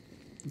bow.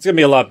 It's going to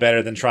be a lot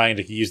better than trying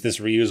to use this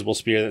reusable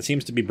spear that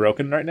seems to be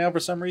broken right now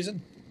for some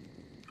reason.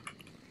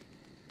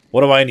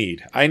 What do I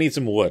need? I need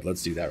some wood.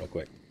 Let's do that real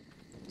quick.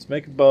 Let's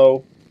make a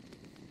bow.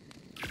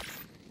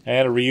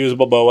 And a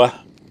reusable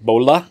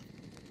bola.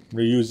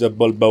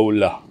 Reusable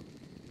bola.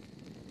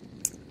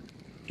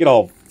 Get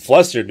all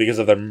flustered because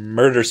of their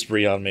murder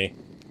spree on me.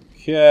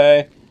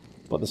 Okay.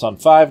 Put this on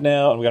 5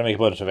 now, and we gotta make a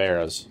bunch of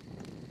arrows.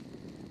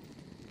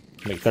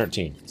 Make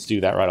 13. Let's do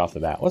that right off the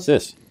bat. What's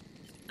this?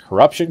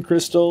 Corruption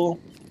crystal.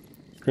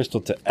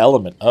 Crystal to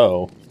element.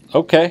 Oh.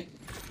 Okay.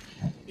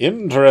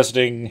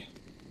 Interesting.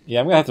 Yeah,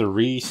 I'm gonna have to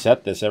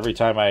reset this every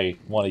time I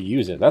want to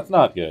use it. That's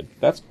not good.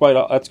 That's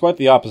quite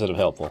the opposite of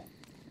helpful.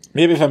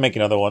 Maybe if I make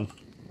another one.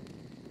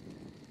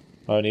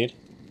 What do I need?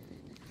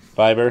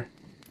 Fiber.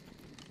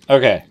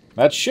 Okay.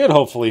 That should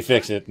hopefully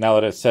fix it now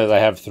that it says I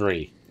have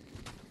 3.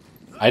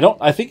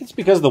 I think it's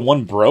because the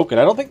one broke, and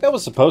I don't think that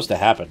was supposed to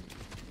happen.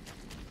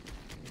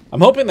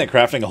 I'm hoping that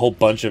crafting a whole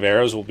bunch of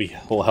arrows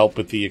will help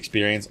with the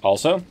experience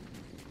also.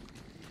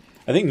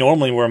 I think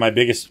normally where my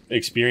biggest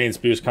experience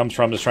boost comes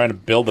from is trying to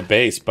build a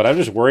base, but I'm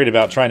just worried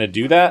about trying to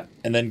do that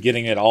and then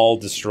getting it all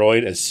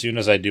destroyed as soon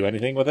as I do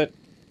anything with it.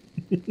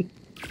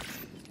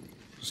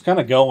 Just kind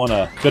of go on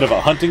a bit of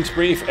a hunting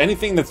spree.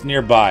 Anything that's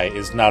nearby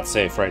is not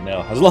safe right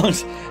now, as long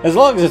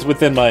as it's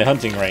within my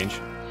hunting range.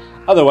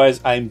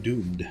 Otherwise, I'm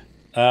doomed.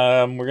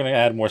 We're gonna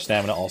add more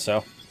stamina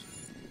also.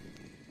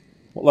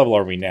 What level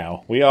are we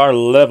now? We are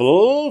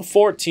level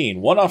 14.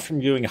 One off from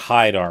doing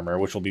hide armor,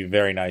 which will be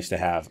very nice to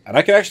have. And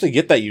I can actually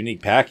get that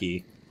unique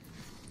packy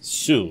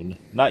soon.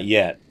 Not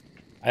yet.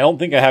 I don't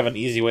think I have an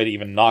easy way to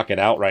even knock it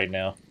out right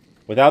now.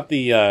 Without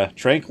the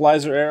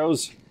tranquilizer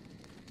arrows,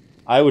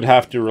 I would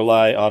have to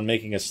rely on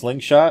making a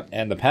slingshot,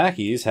 and the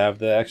packies have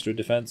the extra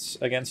defense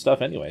against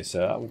stuff anyway, so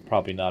that would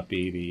probably not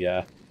be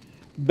the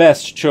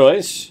best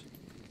choice.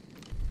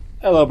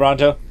 Hello,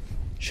 Bronto.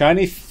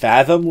 Shiny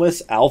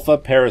Fathomless Alpha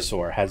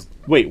Parasaur has...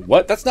 Wait,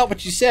 what? That's not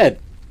what you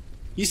said.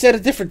 You said a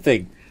different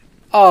thing.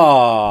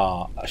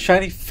 Ah,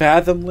 Shiny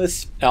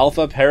Fathomless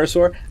Alpha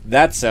Parasaur?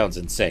 That sounds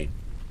insane.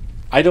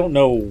 I don't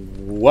know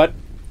what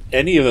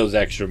any of those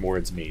extra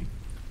words mean,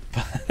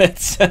 but that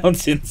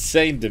sounds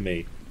insane to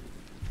me.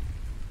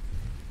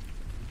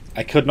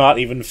 I could not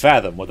even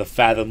fathom what a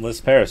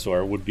Fathomless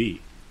Parasaur would be.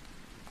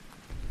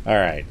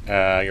 Alright,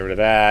 get rid of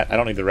that. I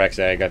don't need the Rex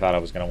Egg. I thought I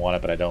was going to want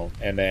it, but I don't.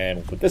 And then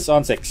we'll put this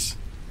on 6.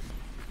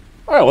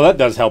 Alright, well that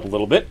does help a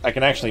little bit. I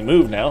can actually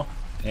move now.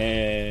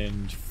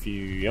 And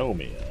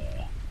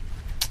Fiomia.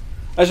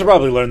 I should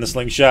probably learn the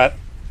slingshot.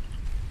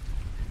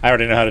 I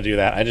already know how to do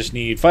that. I just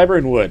need fiber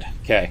and wood.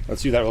 Okay,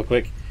 let's do that real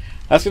quick.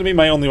 That's going to be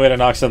my only way to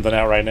knock something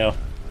out right now.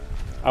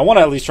 I want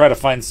to at least try to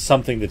find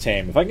something to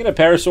tame. If I can get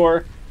a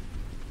Parasaur,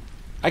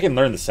 I can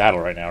learn the saddle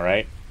right now,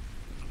 right?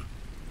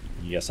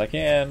 Yes, I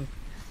can.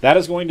 That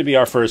is going to be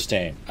our first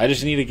tame. I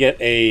just need to get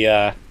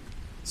a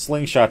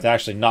slingshot to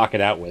actually knock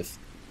it out with.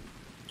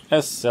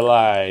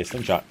 SLI,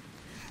 slingshot.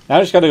 Now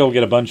I just gotta go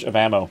get a bunch of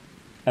ammo.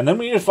 And then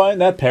we need to find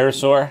that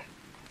Parasaur,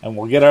 and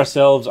we'll get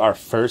ourselves our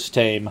first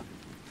tame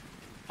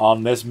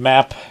on this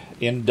map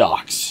in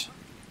DOX.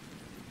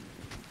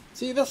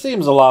 See, this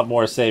seems a lot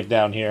more safe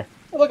down here.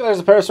 Oh, look, there's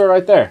a Parasaur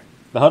right there.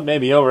 The hunt may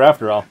be over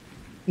after all.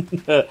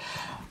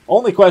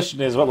 Only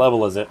question is, what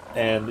level is it?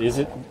 And is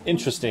it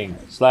interesting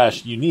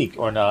 / unique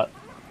or not?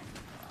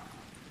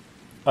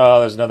 Oh,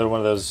 there's another one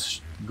of those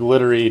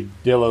glittery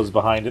dillos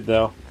behind it,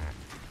 though.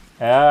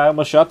 I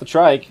almost shot the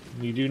trike.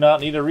 You do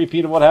not need a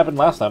repeat of what happened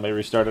last time I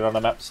restarted on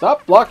the map.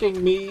 Stop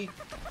blocking me!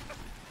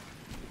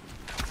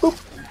 Boop!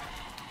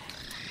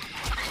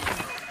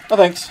 Oh,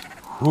 thanks.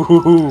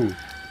 Woohoo!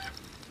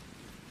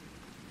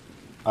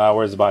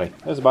 Where's the body?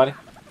 There's the body.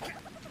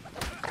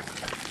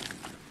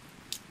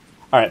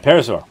 Alright,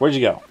 Parasaur, where'd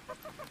you go?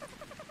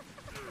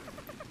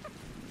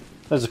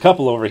 There's a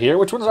couple over here.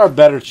 Which one's our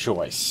better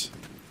choice?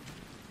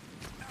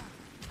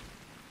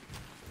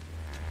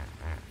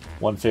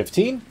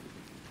 115.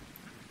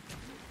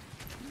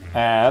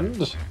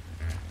 And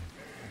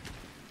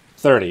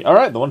 30.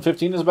 Alright, the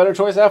 115 is a better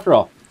choice after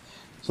all.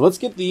 So let's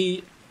get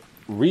the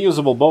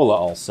reusable bola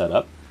all set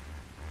up.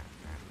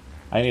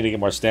 I need to get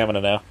more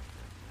stamina now.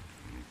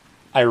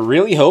 I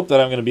really hope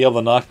that I'm going to be able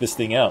to knock this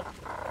thing out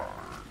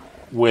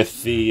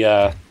with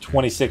the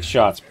 26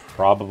 shots.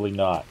 Probably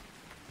not.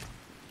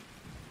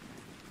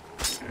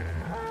 Let's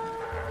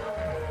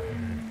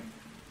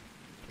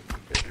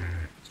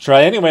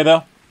try anyway,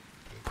 though.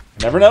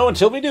 Never know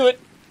until we do it.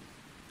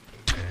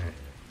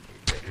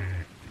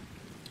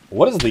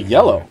 What is the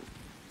yellow?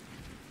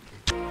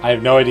 I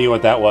have no idea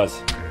what that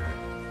was.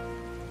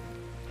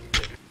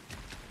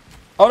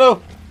 Oh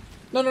no!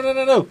 No, no, no,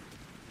 no, no!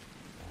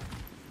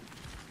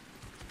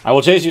 I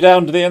will chase you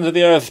down to the ends of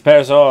the earth,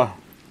 Parasaur.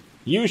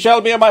 You shall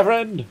be my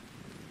friend.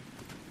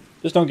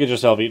 Just don't get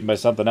yourself eaten by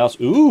something else.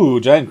 Ooh,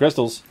 giant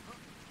crystals.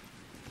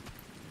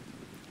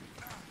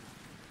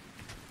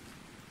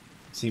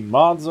 See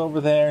mods over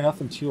there.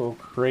 Nothing too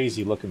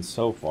crazy looking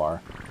so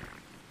far.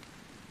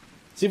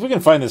 See if we can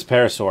find this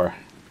Parasaur.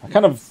 I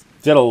kind of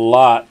did a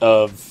lot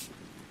of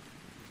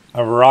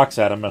rocks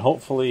at him, and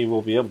hopefully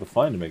we'll be able to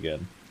find him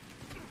again.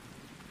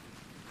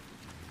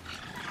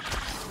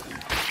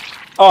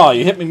 Oh,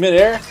 you hit me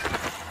midair?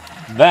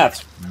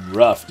 That's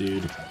rough,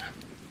 dude.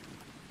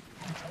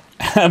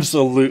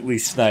 Absolutely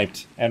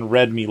sniped and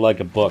read me like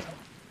a book.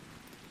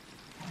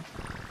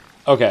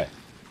 Okay.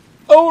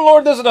 Oh,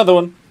 Lord, there's another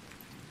one.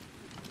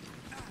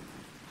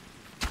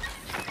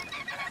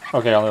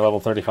 Okay, only level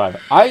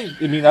 35. I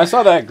mean, I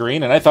saw that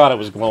green, and I thought it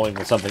was glowing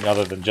with something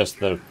other than just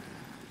the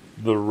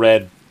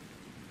red.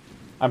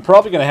 I'm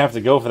probably going to have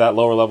to go for that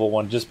lower level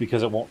one just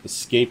because it won't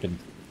escape in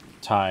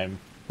time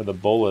for the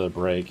bola to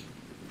break.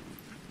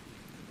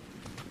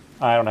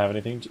 I don't have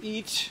anything to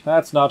eat.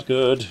 That's not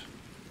good.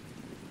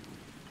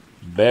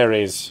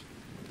 Berries.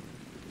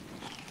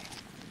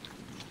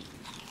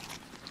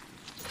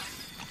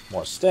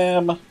 More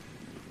stem.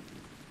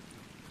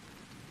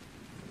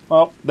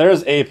 Well,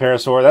 there's a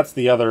parasaur. That's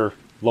the other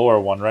lower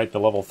one, right? The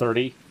level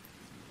 30.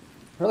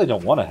 I really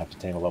don't want to have to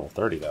tame a level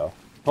 30, though.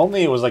 If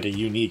only it was like a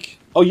unique...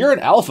 Oh, you're an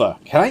alpha.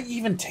 Can I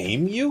even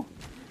tame you?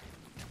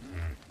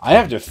 I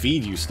have to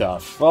feed you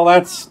stuff. Well,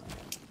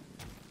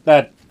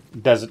 that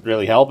doesn't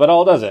really help at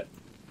all, does it?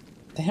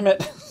 Damn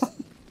it.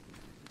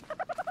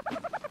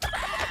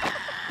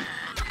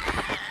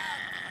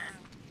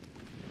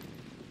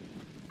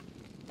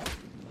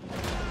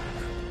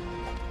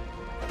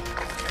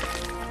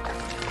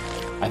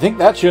 I think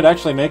that should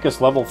actually make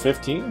us level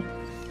 15.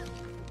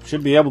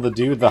 Should be able to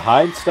do the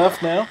hide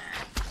stuff now.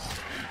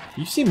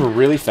 You seem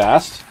really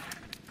fast.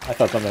 I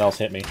thought something else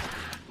hit me.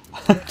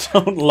 I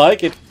don't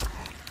like it.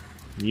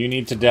 You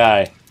need to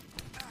die.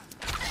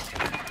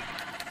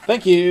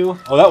 Thank you.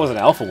 Oh, that was an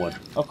alpha one.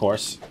 Of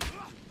course.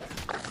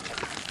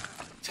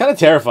 It's kind of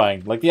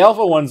terrifying. Like, the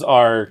alpha ones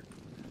are...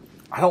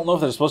 I don't know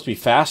if they're supposed to be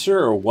faster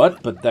or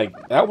what, but like,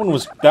 that one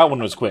was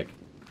quick.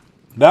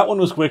 That one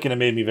was quick and it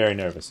made me very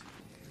nervous.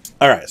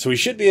 Alright, so we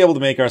should be able to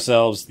make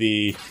ourselves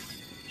the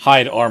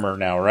hide armor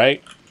now,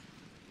 right?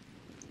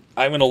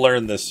 I'm going to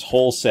learn this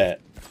whole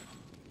set.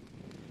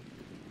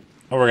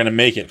 And we're going to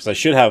make it, because I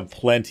should have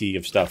plenty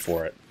of stuff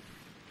for it.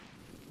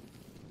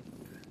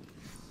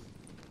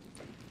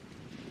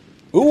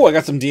 Ooh, I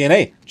got some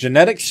DNA.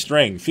 Genetic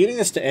string. Feeding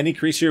this to any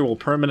creature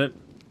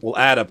will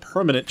add a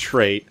permanent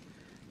trait.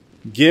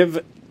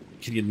 Can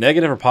you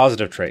negative or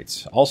positive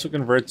traits. Also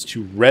converts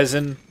to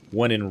resin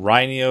when in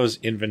Rhino's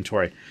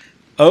inventory.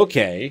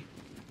 Okay.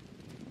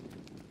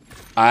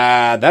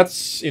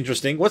 That's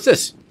interesting. What's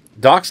this?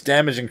 DOX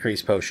damage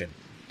increase potion.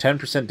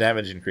 10%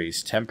 damage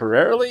increase.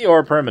 Temporarily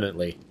or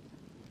permanently?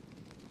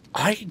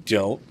 I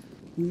don't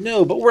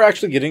know, but we're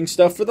actually getting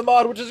stuff for the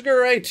mod, which is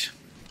great.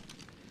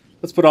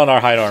 Let's put on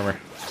our hide armor.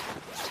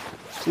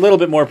 A little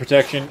bit more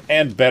protection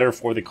and better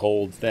for the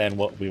cold than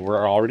what we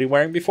were already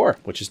wearing before,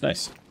 which is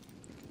nice.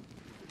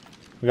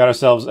 We got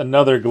ourselves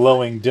another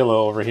glowing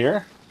dillo over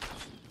here.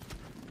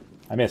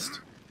 I missed.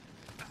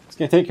 Let's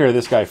get take care of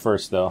this guy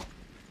first, though.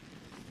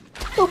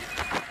 Boop.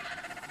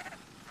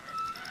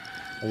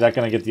 Is that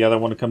going to get the other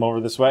one to come over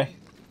this way?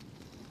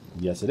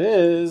 Yes, it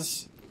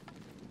is.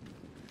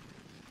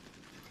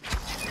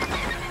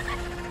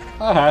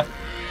 Haha.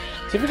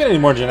 See if we get any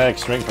more genetic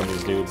string from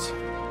these dudes.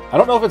 I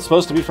don't know if it's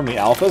supposed to be from the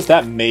alphas.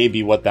 That may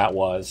be what that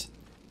was.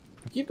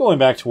 I keep going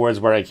back towards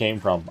where I came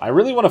from. I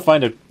really want to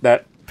find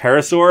that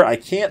parasaur. I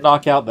can't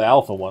knock out the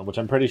alpha one, which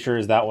I'm pretty sure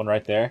is that one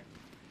right there.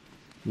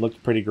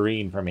 Looked pretty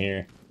green from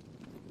here.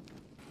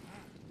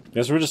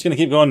 Guess we're just going to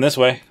keep going this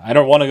way. I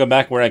don't want to go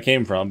back where I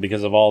came from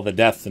because of all the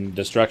death and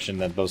destruction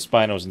that those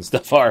Spinos and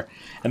stuff are.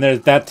 And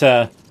there's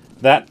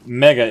that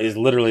mega is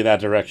literally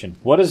that direction.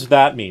 What does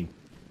that mean?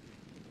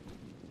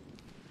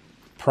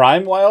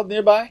 Prime wild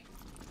nearby?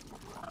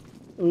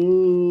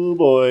 Ooh,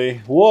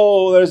 boy.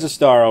 Whoa, there's a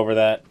star over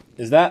that.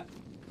 Is that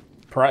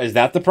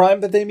the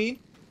prime that they mean?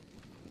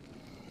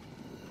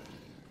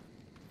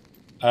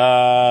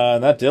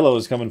 That Dillo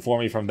is coming for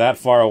me from that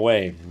far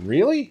away.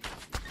 Really?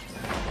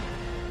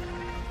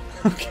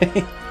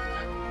 Okay.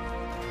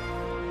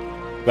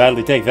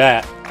 Gladly take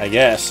that, I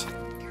guess.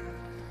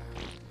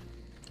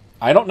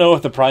 I don't know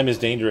if the prime is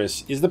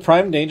dangerous. Is the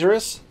prime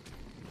dangerous?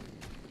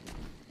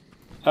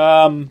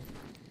 I'm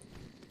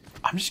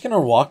just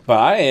gonna walk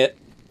by it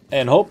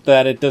and hope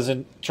that it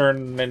doesn't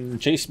turn and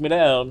chase me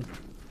down.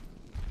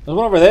 There's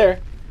one over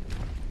there.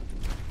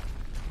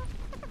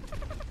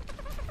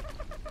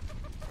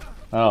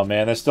 Oh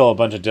man, there's still a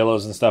bunch of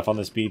Dillos and stuff on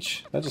this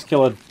beach. Did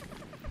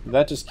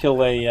that just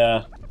kill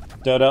a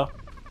dodo?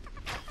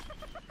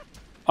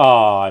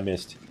 Oh, I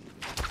missed.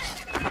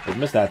 Didn't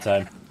miss that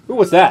time. Ooh,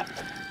 what's that?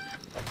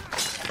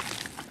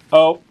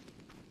 Oh.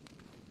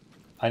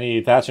 I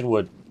need thatch and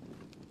wood.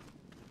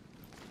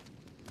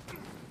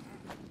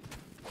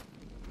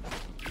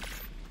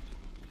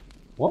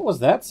 What was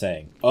that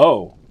saying?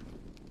 Oh.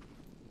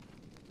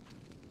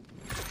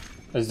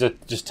 Is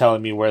it just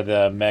telling me where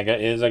the mega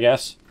is, I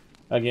guess?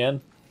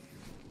 Again.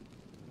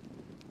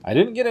 I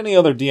didn't get any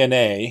other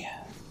DNA.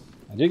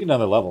 I did get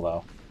another level,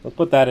 though. Let's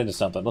put that into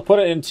something. Let's put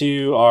it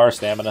into our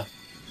stamina.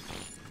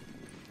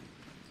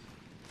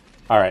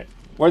 Alright.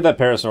 Where'd that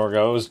parasaur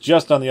go? It was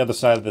just on the other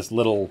side of this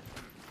little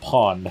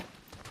pond.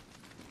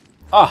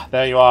 Ah,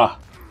 there you are.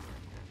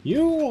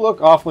 You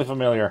look awfully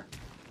familiar.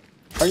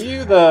 Are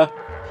you the...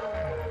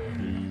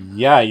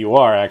 Yeah, you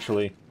are,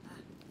 actually.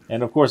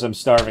 And of course I'm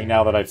starving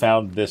now that I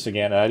found this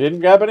again. And I didn't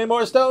grab any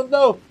more stones,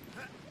 no!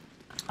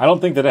 I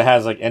don't think that it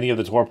has like any of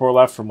the torpor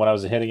left from when I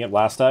was hitting it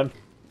last time.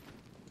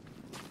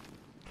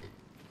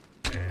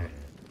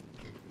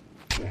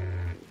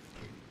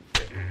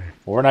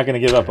 We're not going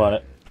to give up on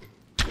it.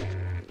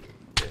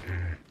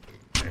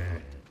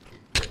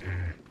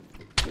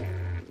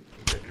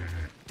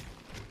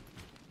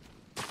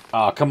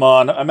 Oh, come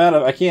on.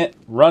 I can't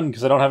run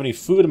because I don't have any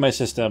food in my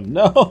system.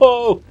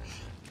 No!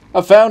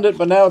 I found it,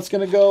 but now it's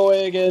going to go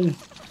away again.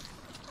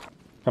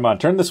 Come on,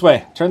 turn this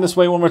way. Turn this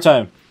way one more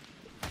time.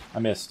 I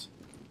missed.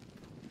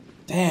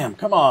 Damn,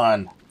 come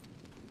on.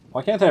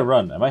 Why can't I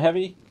run? Am I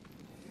heavy?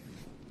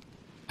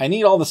 I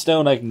need all the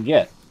stone I can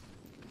get.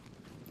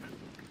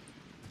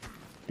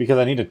 Because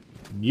I need to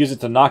use it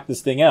to knock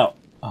this thing out.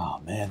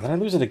 Oh, man. Did I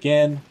lose it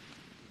again?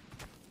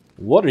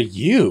 What are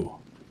you?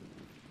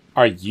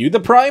 Are you the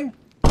Prime?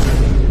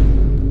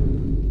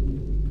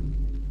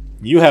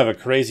 You have a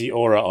crazy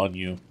aura on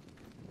you.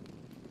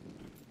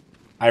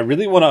 I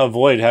really want to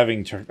avoid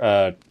having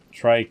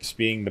trikes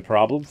being the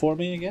problem for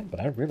me again,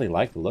 but I really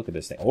like the look of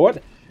this thing.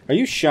 What? Are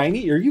you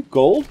shiny? Are you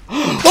gold?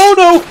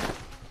 Oh,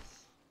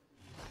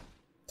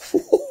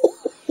 no!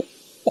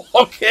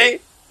 Okay.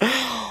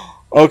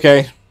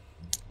 Okay.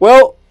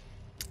 Well,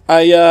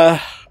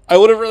 I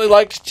would have really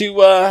liked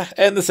to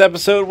end this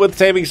episode with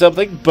taming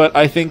something, but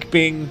I think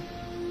being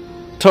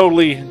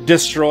totally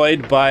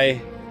destroyed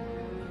by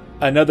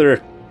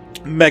another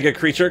mega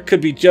creature could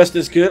be just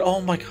as good.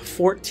 Oh my god,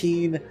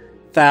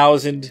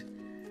 14,000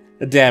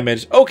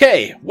 damage.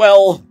 Okay,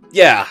 well,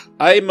 yeah,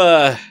 I'm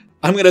gonna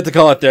have to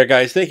call it there,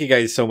 guys. Thank you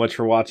guys so much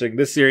for watching.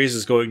 This series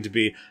is going to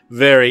be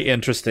very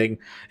interesting.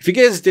 If you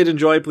guys did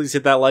enjoy, please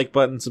hit that like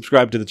button,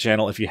 subscribe to the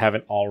channel if you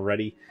haven't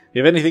already. If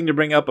you have anything to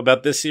bring up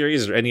about this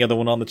series or any other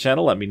one on the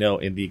channel, let me know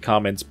in the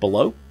comments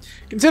below.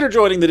 Consider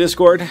joining the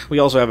Discord. We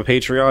also have a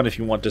Patreon if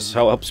you want to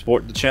help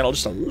support the channel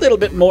just a little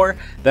bit more.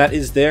 That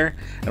is there.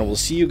 And we'll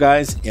see you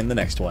guys in the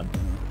next one.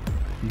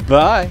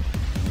 Bye!